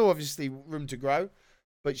 There's still obviously room to grow,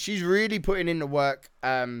 but she's really putting in the work.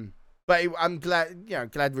 I'm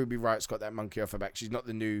glad Ruby Riott's got that monkey off her back. She's not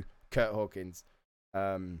the new Kurt Hawkins.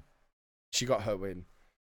 She got her win.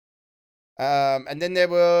 And then there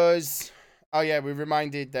was. Oh yeah, we're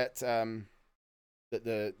reminded that that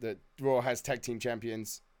the Raw has tag team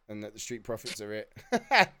champions and that the Street Profits are it.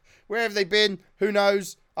 Where have they been? Who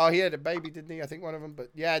knows? Oh, he had a baby, didn't he? I think one of them. But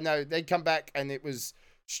yeah, no, they come back and it was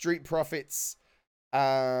Street Profits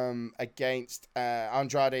against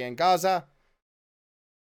Andrade and Garza.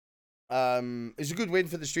 It's a good win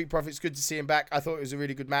for the Street Profits. Good to see him back. I thought it was a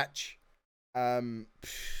really good match. The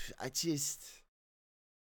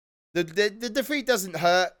defeat doesn't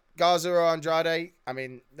hurt Garza or Andrade. I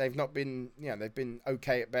mean, they've not been, they've been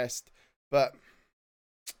okay at best, but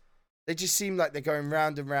they just seem like they're going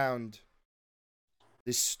round and round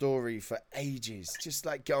this story for ages. Just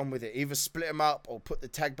like get on with it. Either split them up or put the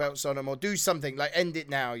tag belts on them or do something. Like end it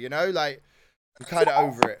now, like I'm kind of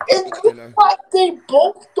over it. It looks like they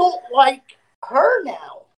both don't like her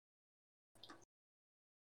now.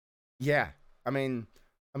 Yeah, I mean,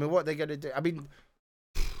 what are they gonna do? I mean,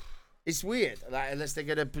 it's weird, like, unless they're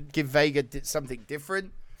gonna give Vega something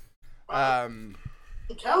different. I'm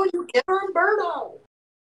telling you, get her Humberto.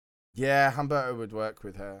 Yeah, Humberto would work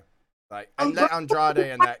with her. Like, and let Andrade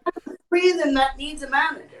and that reason that needs a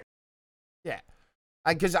manager. Yeah,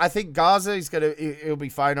 and because I think Garza is he'll be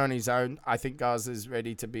fine on his own. I think Garza's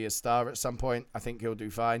ready to be a star at some point. I think he'll do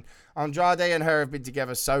fine. Andrade and her have been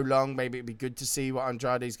together so long. Maybe it'd be good to see what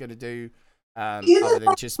Andrade's gonna do. Other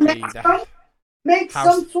than just be the make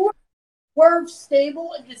some sort of swerve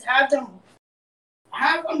stable and just have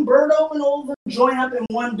Humberto and all of them join up in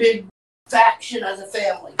one big faction as a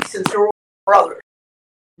family since they're all brothers.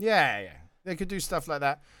 Yeah, they could do stuff like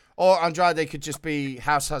that. Or Andrade could just be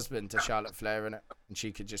house husband to Charlotte Flair in it, and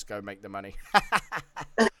she could just go make the money.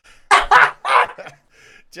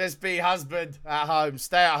 Just be husband at home.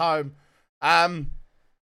 Stay at home.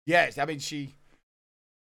 Yes, I mean, she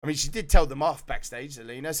did tell them off backstage,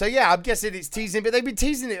 Zelina. So, yeah, I'm guessing it's teasing, but they've been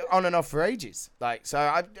teasing it on and off for ages. Like,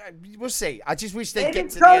 so we'll see. I just wish they'd get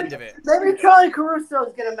to the end of it. Maybe Charlie Caruso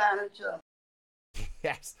is going to manage them.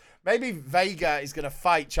 Yes. Maybe Vega is going to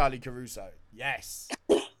fight Charlie Caruso. Yes.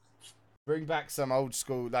 Bring back some old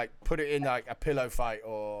school, like, put it in, like, a pillow fight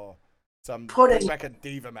or bring back a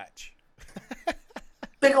diva match.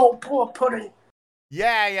 Big old poor pudding.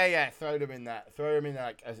 Yeah. Throw them in that. Throw them in,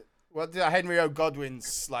 like, what did Henry O.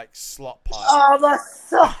 Godwin's, like, slot pile. Oh, that's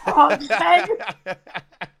so hard.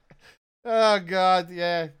 Oh, God,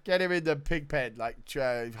 yeah. Get him in the pig pen, like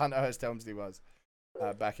Hunter Hearst Helmsley was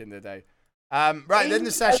back in the day. Right, then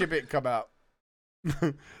the Sasha bit come out.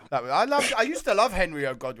 I used to love Henry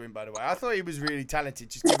O. Godwin, by the way. I thought he was really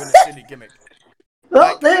talented, just given a silly gimmick.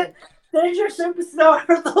 Well, there's your superstar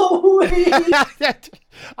of the week.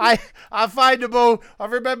 I find them all. I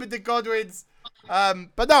remembered the Godwins.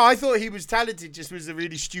 But no, I thought he was talented, just was a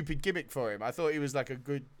really stupid gimmick for him. I thought he was like a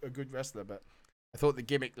good wrestler, but I thought the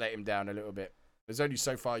gimmick let him down a little bit. There's only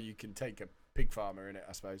so far you can take a pig farmer in it,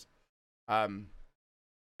 I suppose.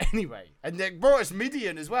 Anyway, and they brought us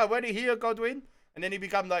Midian as well. When he hear Godwin, and then he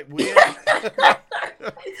become like weird.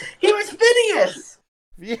 He was Phineas.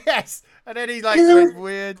 Yes, and then he like went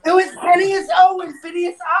weird. It was Phineas O and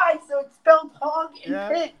Phineas I, so it's spelled hog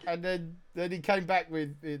and pig. And then he came back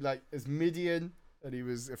with like as Midian, and he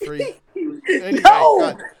was a freak. Anyway,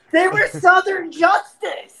 No, they were Southern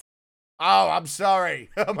Justice. Oh, I'm sorry.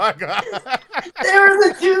 Oh my God. They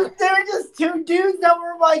were just two dudes that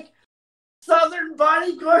were like Southern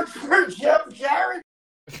bodyguards for Jeff Jarrett.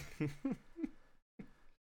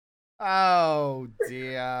 Oh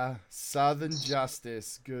dear. Southern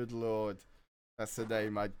Justice. Good Lord. That's the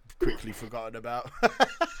name I'd quickly forgotten about.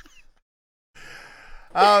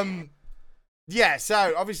 Yeah,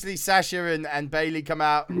 so obviously Sasha and Bayley come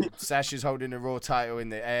out. Sasha's holding the Raw title in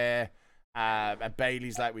the air. And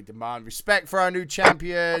Bayley's like, we demand respect for our new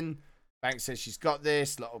champion. Banks says she's got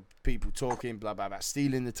this. A lot of people talking, blah, blah, about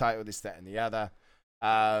stealing the title, this, that, and the other.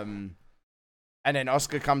 And then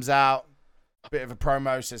Asuka comes out. Bit of a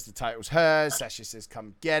promo, says the title's hers. Sasha says,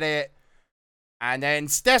 come get it. And then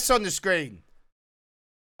Steph's on the screen.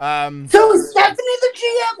 So is Stephanie the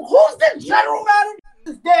GM? Who's the general manager of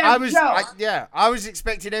this damn show? I was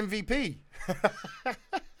expecting MVP.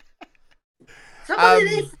 Somebody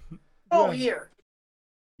needs to here.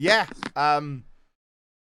 Yeah.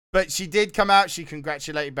 But she did come out. She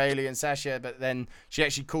congratulated Bayley and Sasha, but then she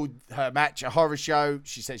actually called her match a horror show.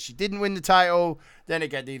 She said she didn't win the title. Then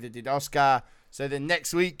again, neither did Asuka. So then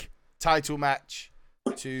next week, title match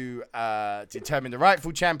to determine the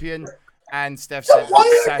rightful champion. And Steph said,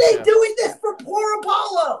 why are they doing this for poor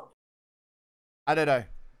Apollo? I don't know.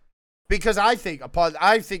 Because I think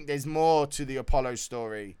there's more to the Apollo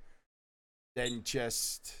story than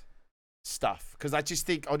just stuff. Because I just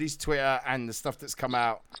think on his Twitter and the stuff that's come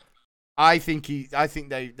out, I think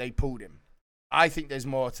they pulled him. I think there's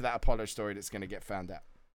more to that Apollo story that's going to get found out.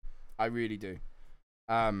 I really do.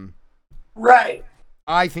 Right.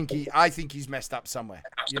 I think he's messed up somewhere,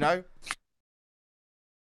 you know?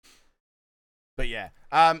 But yeah,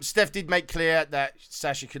 Steph did make clear that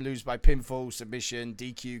Sasha can lose by pinfall, submission,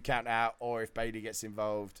 DQ, count out, or if Bayley gets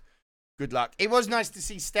involved. Good luck. It was nice to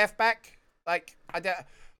see Steph back. Like,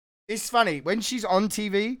 it's funny. When she's on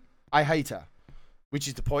TV, I hate her, which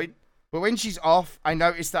is the point. But when she's off, I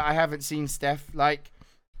notice that I haven't seen Steph, like,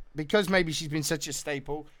 because maybe she's been such a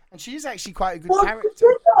staple, and she is actually quite a good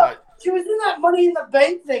character. She was in that Money in the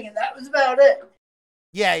Bank thing, and that was about it.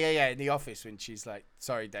 Yeah, in the office when she's like,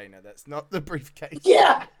 sorry, Dana, that's not the briefcase.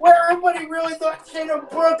 Yeah, where everybody really thought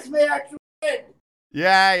Shayna Brooks may actually win.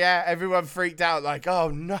 Yeah, everyone freaked out like, oh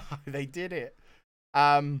no, they did it.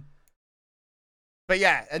 But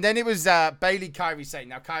yeah, and then it was Bayley, Kairi Sane.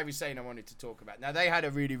 Now, Kairi Sane I wanted to talk about. Now, they had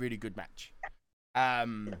a really, really good match.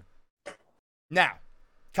 Now,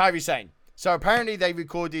 Kairi Sane. So apparently they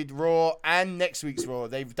recorded Raw and next week's Raw.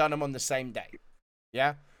 They've done them on the same day.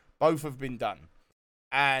 Yeah? Both have been done.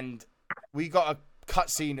 And we got a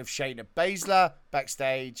cutscene of Shayna Baszler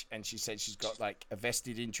backstage, and she said she's got like a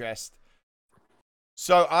vested interest.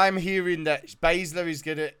 So I'm hearing that Baszler is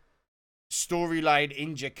going to storyline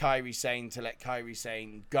injure Kairi Sane to let Kairi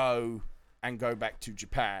Sane go and go back to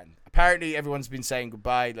Japan. Apparently everyone's been saying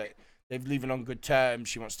goodbye, like they've leaving on good terms.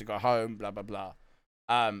 She wants to go home, blah, blah, blah.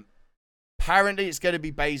 Apparently it's going to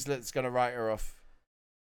be Baszler that's going to write her off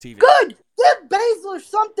TV. Good! Give Baszler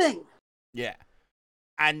something! Yeah.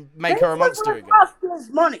 And make her a monster again. His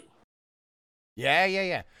money.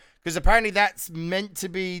 Yeah. Because apparently that's meant to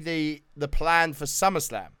be the plan for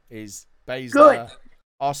SummerSlam is Baszler,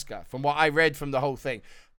 Asuka, from what I read from the whole thing.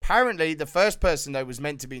 Apparently, the first person, though, was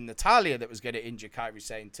meant to be Natalya that was going to injure Kairi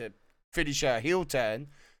Sane to finish her heel turn.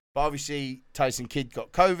 But obviously, Tyson Kidd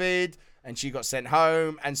got COVID, and she got sent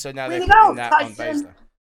home, and so now they're putting that on Baszler.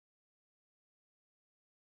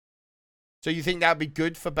 So you think that would be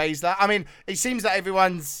good for Baszler? I mean, it seems that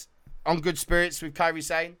everyone's on good spirits with Kairi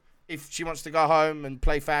Sane. If she wants to go home and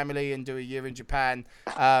play family and do a year in Japan.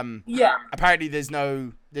 Apparently there's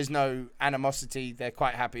no animosity. They're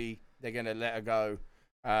quite happy. They're going to let her go.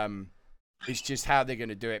 It's just how they're going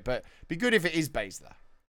to do it. But it'd be good if it is Baszler.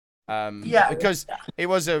 Because it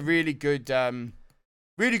was a really good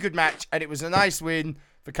match, and it was a nice win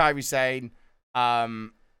for Kairi Sane.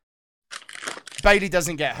 Bayley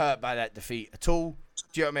doesn't get hurt by that defeat at all.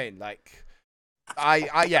 Do you know what I mean? Like,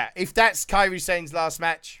 if that's Kairi Sane's last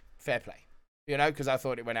match, fair play. You know, because I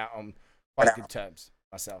thought it went out on quite good terms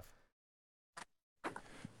myself.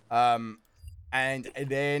 And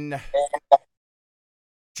then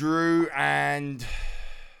Drew and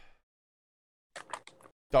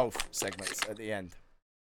Dolph segments at the end.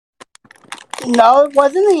 No, it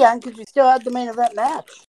wasn't the end because we still had the main event match.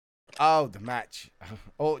 Oh, the match.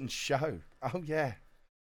 Orton show. Oh, yeah.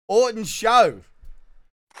 Orton show.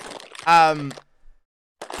 Andrade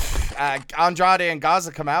and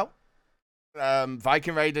Garza come out.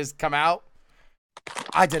 Viking Raiders come out.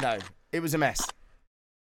 I don't know. It was a mess.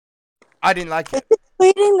 I didn't like it. Is it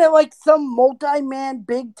leading to like some multi-man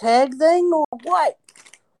big tag thing or what?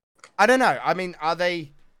 I don't know. I mean, are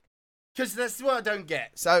they... Because that's what I don't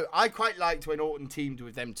get. So I quite liked when Orton teamed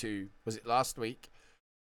with them two. Was it last week?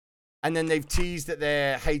 And then they've teased that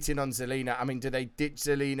they're hating on Zelina. I mean, do they ditch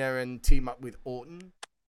Zelina and team up with Orton?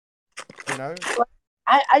 You know?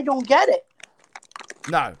 I don't get it.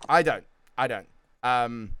 No, I don't. I don't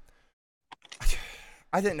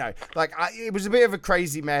know. Like, it was a bit of a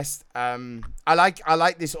crazy mess. I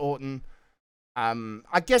like this Orton.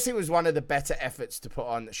 I guess it was one of the better efforts to put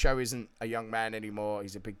on. The show isn't a young man anymore.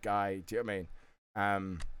 He's a big guy. Do you know what I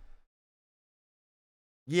mean?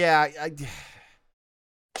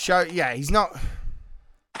 He's not.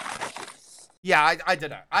 Yeah, I don't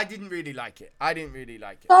know. I didn't really like it.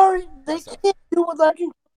 Sorry, they can't do a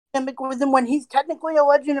legend gimmick with him when he's technically a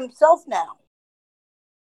legend himself now.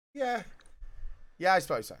 Yeah. Yeah, I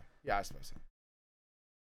suppose so. But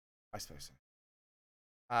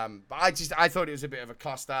I thought it was a bit of a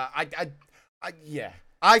cluster. I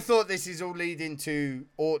thought this is all leading to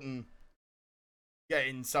Orton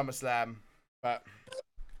getting SummerSlam, but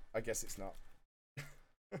I guess it's not.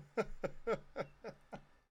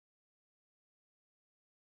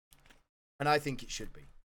 And I think it should be.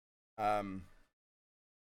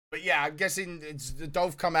 But yeah, I'm guessing it's the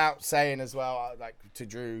Dolph come out saying as well, like to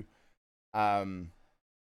Drew.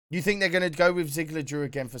 You think they're going to go with Ziggler Drew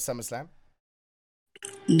again for SummerSlam?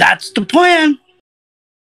 That's the plan.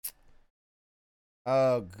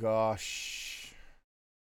 Oh, gosh.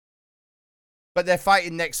 But they're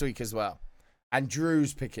fighting next week as well. And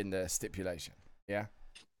Drew's picking the stipulation. Yeah?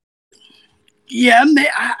 Yeah,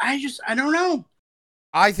 I don't know.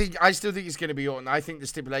 I still think it's going to be Orton. I think the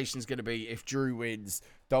stipulation is going to be if Drew wins,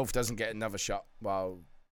 Dolph doesn't get another shot while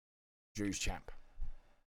Drew's champ.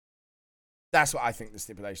 That's what I think the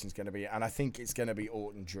stipulation is going to be. And I think it's going to be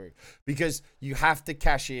Orton Drew. Because you have to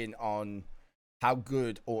cash in on how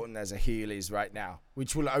good Orton as a heel is right now,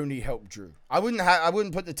 which will only help Drew. I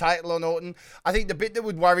wouldn't put the title on Orton. I think the bit that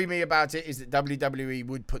would worry me about it is that WWE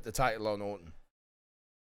would put the title on Orton.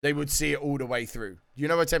 They would see it all the way through. You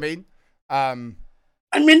know what I mean? I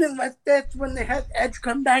mean, unless that's when they had Edge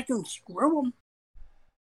come back and screw him.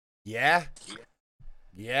 Yeah.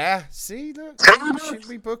 Yeah. See, look, we should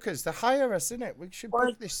be bookers. They hire us, innit? We should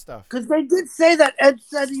book this stuff. Because they did say that Edge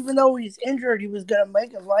said even though he's injured, he was going to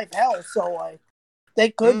make his life hell. So, like, they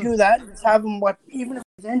could do that. Just have him, even if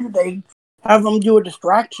he's injured, they have him do a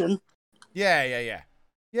distraction. Yeah.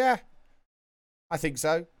 I think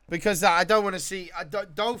so. Because I don't want to see...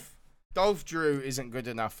 Dolph Drew isn't good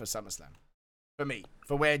enough for SummerSlam. For me.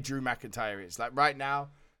 For where Drew McIntyre is. Like, right now,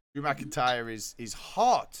 Drew McIntyre is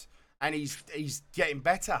hot. And he's getting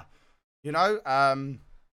better. You know?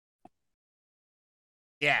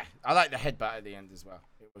 Yeah. I like the headbutt at the end as well.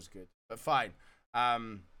 It was good. But fine.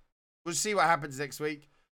 We'll see what happens next week.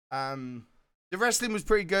 The wrestling was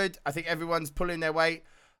pretty good. I think everyone's pulling their weight.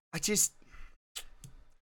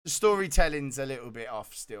 The storytelling's a little bit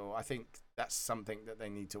off still. I think that's something that they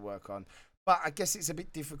need to work on. But I guess it's a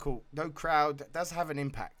bit difficult. No crowd does have an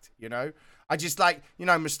impact, you know? I just like,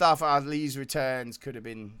 Mustafa Ali's returns could have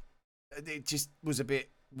been... It just was a bit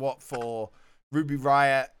for Ruby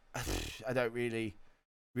Riott. I don't really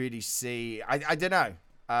see. I don't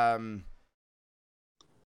know.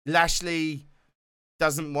 Lashley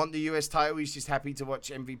doesn't want the US title. He's just happy to watch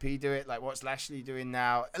MVP do it. Like, what's Lashley doing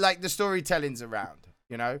now? Like, the storytelling's around,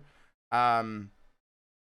 you know?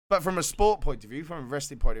 But from a sport point of view, from a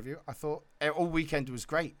wrestling point of view, I thought all weekend was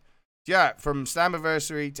great. Yeah, from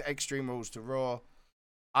Slammiversary to Extreme Rules to Raw,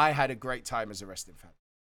 I had a great time as a wrestling fan.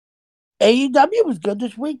 AEW was good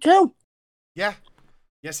this week, too. Yeah.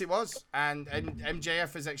 Yes, it was. And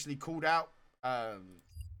MJF has actually called out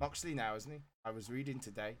Moxley now, isn't he? I was reading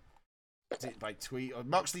today. Is it by tweet? Or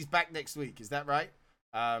Moxley's back next week. Is that right?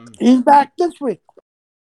 He's back this week.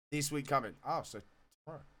 This week coming. Oh, so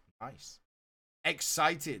tomorrow. Nice.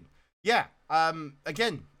 Exciting. Yeah.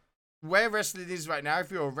 Again, where wrestling is right now,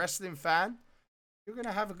 if you're a wrestling fan, you're going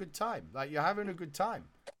to have a good time. Like, you're having a good time.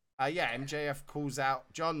 Yeah, MJF calls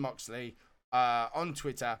out Jon Moxley on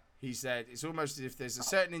Twitter. He said, it's almost as if there's a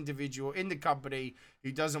certain individual in the company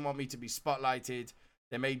who doesn't want me to be spotlighted.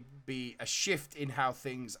 There may be a shift in how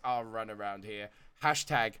things are run around here.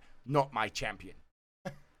 Hashtag not my champion.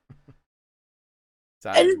 So,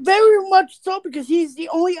 and very much so, because he's the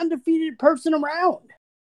only undefeated person around.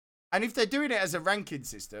 And if they're doing it as a ranking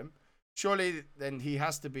system, surely then he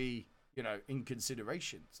has to be, you know, in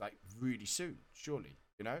consideration. It's like really soon, surely,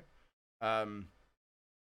 you know?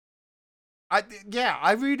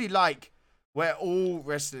 I really like where all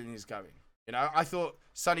wrestling is going. You know, I thought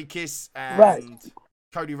Sonny Kiss and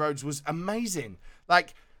Cody Rhodes was amazing.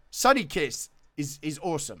 Like, Sonny Kiss is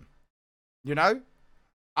awesome. You know?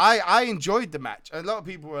 I enjoyed the match. A lot of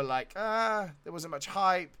people were like, there wasn't much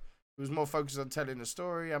hype. It was more focused on telling the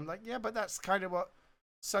story. I'm like, yeah, but that's kind of what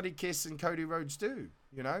Sonny Kiss and Cody Rhodes do,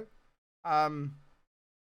 you know?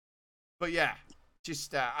 But yeah,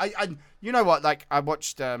 just, you know what? Like, I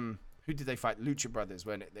watched, who did they fight? Lucha Brothers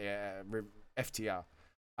when FTR.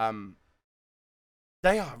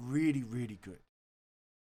 They are really, really good.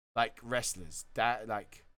 Like, wrestlers.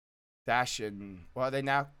 Dash and, what are they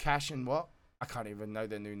now? Cash and what? I can't even know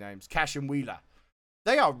their new names. Cash and Wheeler.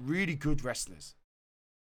 They are really good wrestlers.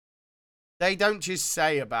 They don't just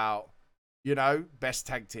say about, you know, best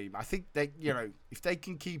tag team. I think they, you know, if they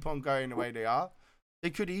can keep on going the way they are,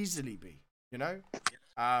 they could easily be, you know?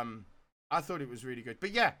 I thought it was really good.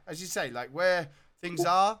 But yeah, as you say, like where things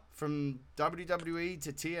are from WWE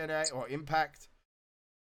to TNA or Impact.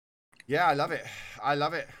 Yeah, I love it. I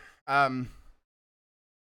love it.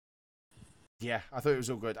 Yeah, I thought it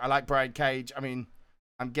was all good. I like Brian Cage. I mean,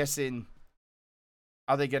 I'm guessing,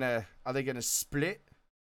 are they gonna split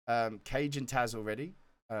Cage and Taz already?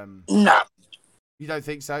 No. You don't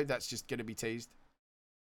think so? That's just gonna be teased.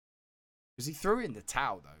 Because he threw in the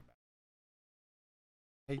towel though.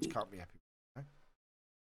 Cage can't be happy. No?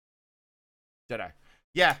 Don't know.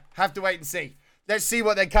 Yeah, have to wait and see. Let's see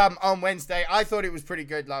what they come on Wednesday. I thought it was pretty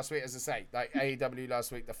good last week, as I say. Like AEW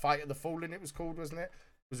last week, the Fight of the Fallen, it was called, wasn't it?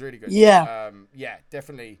 It was really good. Yeah. Yeah,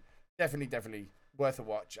 definitely worth a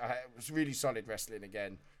watch. It was really solid wrestling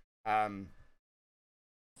again. The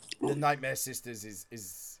Nightmare Sisters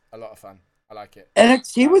is a lot of fun. I like it.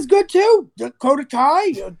 NXT was good too. Dakota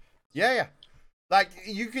Kai. Yeah. Like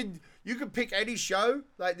you could pick any show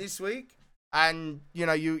like this week, and you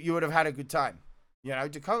know you would have had a good time. You know,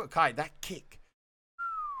 Dakota Kai, that kick.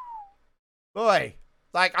 Boy,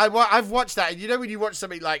 like I've watched that, and you know when you watch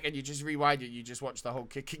something like, and you just rewind it, you just watch the whole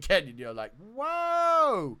kick again, and you're like,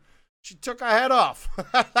 whoa, she took her head off.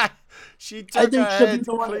 She took her head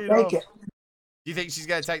clean off. Do you think she's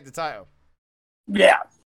going to take the title? Yeah.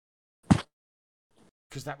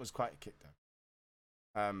 Because that was quite a kick,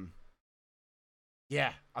 though.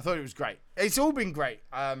 Yeah, I thought it was great. It's all been great.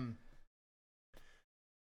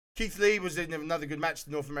 Keith Lee was in another good match,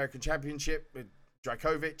 the North American Championship with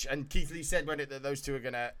Drakovic, and Keith Lee said that those two are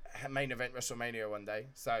going to main event WrestleMania one day,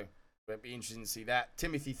 so it'll be interesting to see that.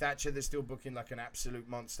 Timothy Thatcher, they're still booking like an absolute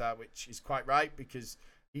monster, which is quite right because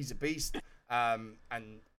he's a beast. And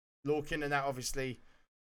Lorcan and that, obviously,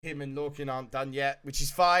 him and Lorcan aren't done yet, which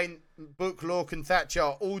is fine. Book Lorcan, Thatcher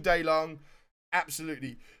all day long.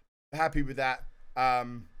 Absolutely happy with that. Yeah,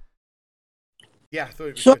 I thought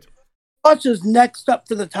it was good. What's his next up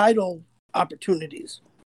for the title opportunities?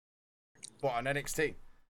 What, on NXT?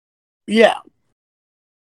 Yeah.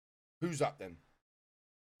 Who's up then?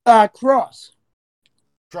 Cross,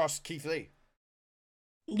 Keith Lee.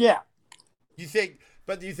 Yeah. Do you think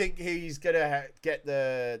he's gonna get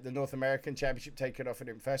the North American Championship taken off of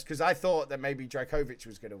him first? Because I thought that maybe Drakovic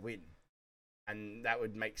was gonna win, and that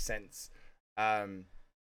would make sense. I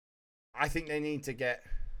think they need to get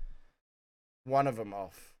one of them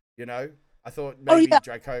off. You know, I thought maybe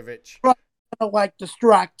Drakovic. Like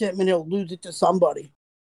distract him and he'll lose it to somebody.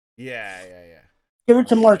 Yeah. Give it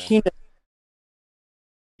to Martinez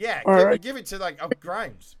Yeah, or give it to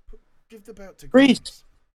Grimes. Give the belt to Priest.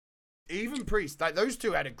 Grimes. Even Priest. Like those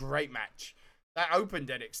two had a great match. That opened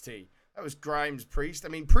NXT. That was Grimes, Priest. I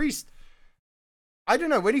mean, Priest. I don't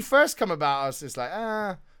know, when he first come about, I was just like,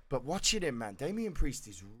 but watching him, man, Damian Priest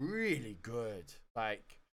is really good.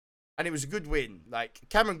 Like, and it was a good win. Like,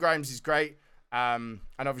 Cameron Grimes is great. And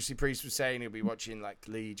obviously Priest was saying he'll be watching like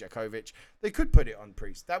Lee Jakovic. They could put it on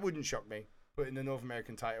Priest. That wouldn't shock me. Putting the North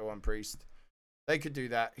American title on Priest. They could do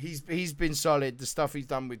that. He's been solid. The stuff he's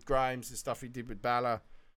done with Grimes, the stuff he did with Balor,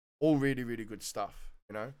 all really, really good stuff,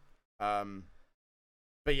 you know?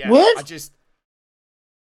 But yeah, What? I just...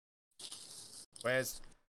 Where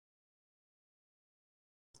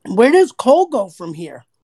does Cole go from here?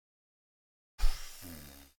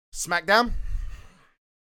 SmackDown?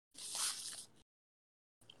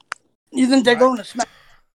 You think they're going to Smack?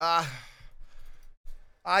 I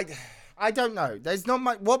don't know. There's not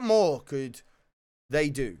much. What more could they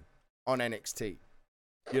do on NXT?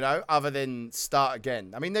 You know, other than start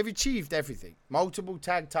again. I mean, they've achieved everything. Multiple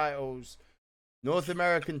tag titles, North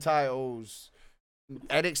American titles,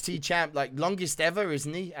 NXT champ, like longest ever,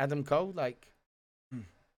 isn't he? Adam Cole, like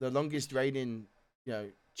the longest reigning,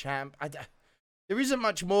 champ. There isn't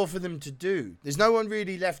much more for them to do. There's no one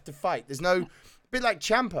really left to fight. There's no, a bit like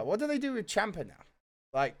Ciampa. What do they do with Ciampa now?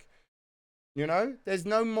 Like, there's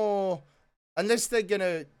no more, unless they're going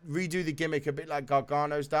to redo the gimmick a bit like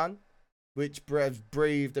Gargano's done, which has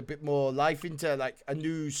breathed a bit more life into, like, a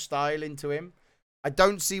new style into him. I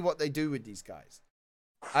don't see what they do with these guys.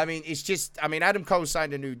 I mean, it's just, Adam Cole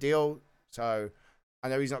signed a new deal, so I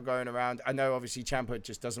know he's not going around. I know, obviously, Ciampa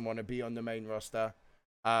just doesn't want to be on the main roster.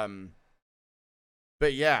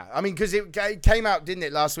 But, yeah, because it came out, didn't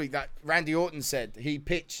it, last week, that Randy Orton said he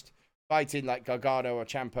pitched fighting, like, Gargano or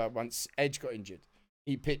Ciampa once Edge got injured.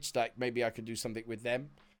 He pitched, like, maybe I could do something with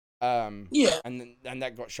them. Yeah. And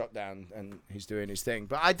that got shot down, and he's doing his thing.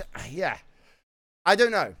 But, I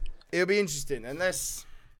don't know. It'll be interesting, unless...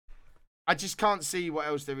 I just can't see what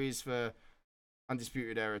else there is for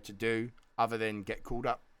Undisputed Era to do other than get called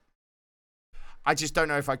up. I just don't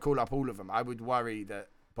know if I call up all of them. I would worry that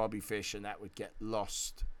Bobby Fish and that would get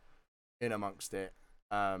lost in amongst it.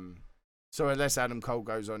 So unless Adam Cole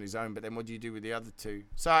goes on his own, but then what do you do with the other two?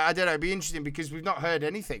 So I don't know. It'd be interesting because we've not heard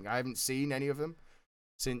anything. I haven't seen any of them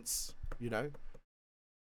since, So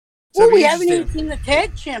well, we haven't even seen the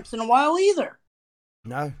tag champs in a while either.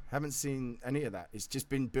 No, haven't seen any of that. It's just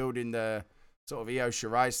been building the sort of Io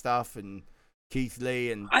Shirai stuff and Keith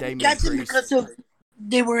Lee and Damian Priest. I'm guessing because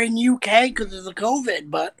they were in UK because of the COVID,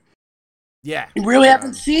 but yeah, we really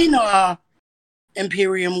haven't seen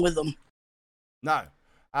Imperium with them. No.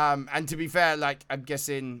 And to be fair, like, I'm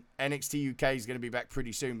guessing NXT UK is going to be back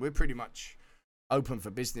pretty soon. We're pretty much open for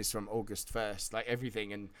business from August 1st, like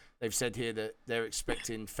everything. And they've said here that they're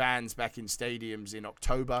expecting fans back in stadiums in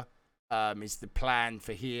October. Is the plan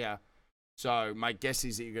for here. So my guess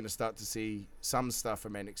is that you're going to start to see some stuff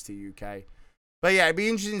from NXT UK. But yeah, it'd be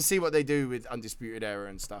interesting to see what they do with Undisputed Era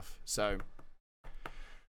and stuff. So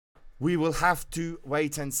we will have to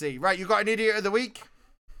wait and see. Right, you got an Idiot of the Week?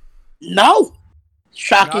 No.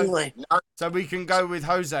 Shockingly. No? So we can go with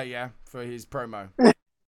Jose, yeah, for his promo.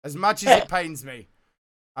 As much as it pains me.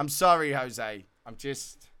 I'm sorry, Jose.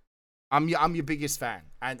 I'm your biggest fan.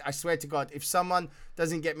 And I swear to God, if someone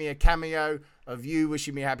doesn't get me a cameo of you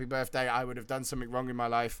wishing me happy birthday, I would have done something wrong in my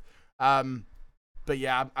life. But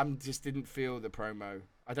yeah, I just didn't feel the promo.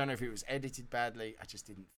 I don't know if it was edited badly. I just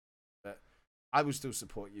didn't. But I will still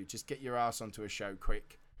support you. Just get your ass onto a show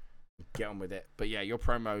quick. Get on with it. But yeah, your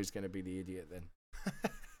promo is going to be the idiot then.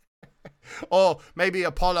 Or maybe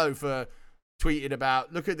Apollo for tweeting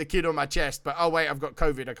about, look at the kid on my chest, but oh wait, I've got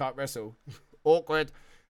COVID. I can't wrestle. Awkward.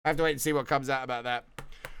 I have to wait and see what comes out about that.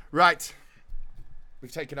 Right.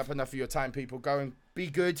 We've taken up enough of your time, people. Go and be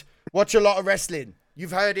good. Watch a lot of wrestling. You've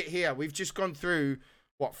heard it here. We've just gone through,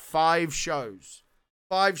 5 shows?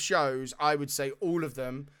 5 shows, I would say all of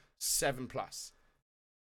them 7+.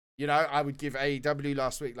 I would give AEW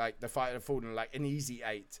last week, like, the Fight of the Fallen, like, an easy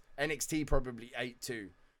 8. NXT probably 8 too.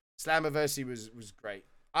 Slammiversary was great.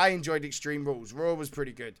 I enjoyed Extreme Rules. Raw was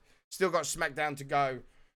pretty good. Still got SmackDown to go.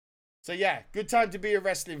 So, yeah, good time to be a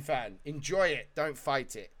wrestling fan. Enjoy it. Don't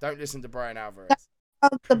fight it. Don't listen to Brian Alvarez.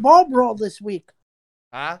 The Bar Brawl this week.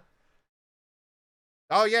 Huh?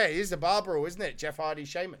 Oh, yeah, it is the Bar Brawl, isn't it? Jeff Hardy,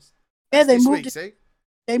 Sheamus. Yeah, they moved it. See?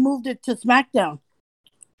 They moved it to SmackDown.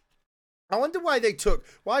 I wonder why they took...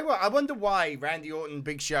 I wonder why Randy Orton,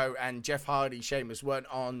 Big Show, and Jeff Hardy, Sheamus weren't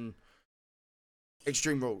on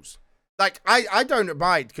Extreme Rules. Like, I don't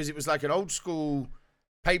mind, because it was like an old school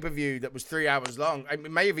pay-per-view that was 3 hours long.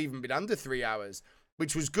 It may have even been under 3 hours,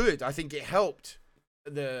 which was good. I think it helped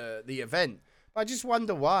the event. But I just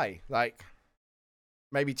wonder why. Like,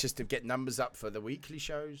 maybe just to get numbers up for the weekly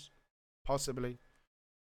shows, possibly.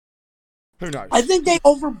 Who knows? I think they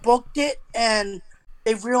overbooked it, and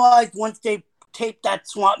they realized once they taped that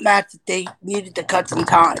swamp match that they needed to cut some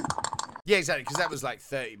time. Yeah, exactly, because that was like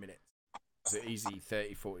 30 minutes. It was an easy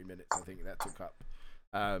 30, 40 minutes, I think that took up.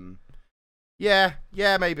 Yeah,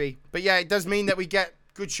 maybe. But yeah, it does mean that we get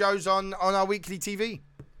good shows on our weekly TV.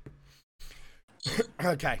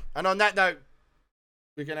 Okay, and on that note,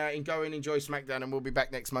 we're going to go and enjoy SmackDown, and we'll be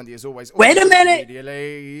back next Monday as always. Wait a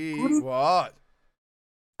minute! What?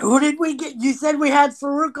 Who did we get? You said we had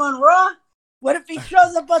Farouk on Raw? What if he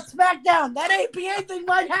shows up on SmackDown? That APA thing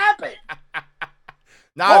might happen.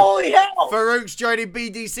 No. Holy hell. Farouk's joining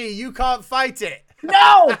BDC. You can't fight it.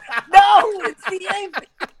 No, it's the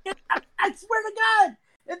APA. I swear to God,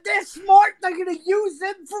 if they're smart, they're going to use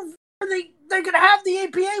him they're going to have the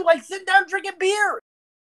APA like sitting down drinking beer.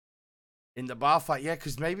 In the bar fight,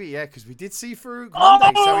 because we did see Farouk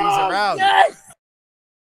Monday, so he's around. Yes.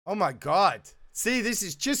 Oh my God. See, this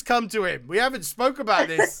has just come to him. We haven't spoke about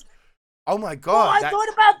this. Oh my God. I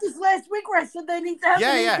thought about this last week where I said they need to have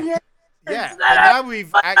an APA. Yeah, but now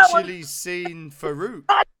we've actually seen Farouk.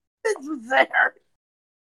 Was there.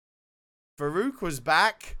 Farouk was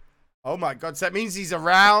back. Oh my God, so that means he's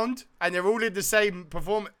around and they're all in the same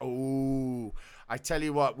performance. Oh, I tell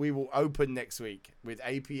you what, we will open next week with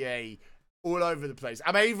APA all over the place.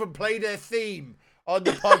 I may even play their theme on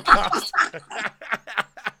the podcast.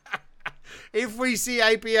 If we see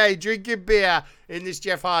APA drinking beer in this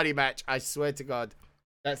Jeff Hardy match, I swear to God,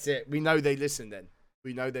 that's it. We know they listen then.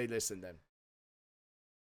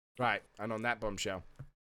 Right, and on that bombshell.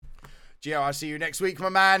 Gio, I'll see you next week, my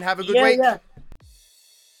man. Have a good week. Yeah.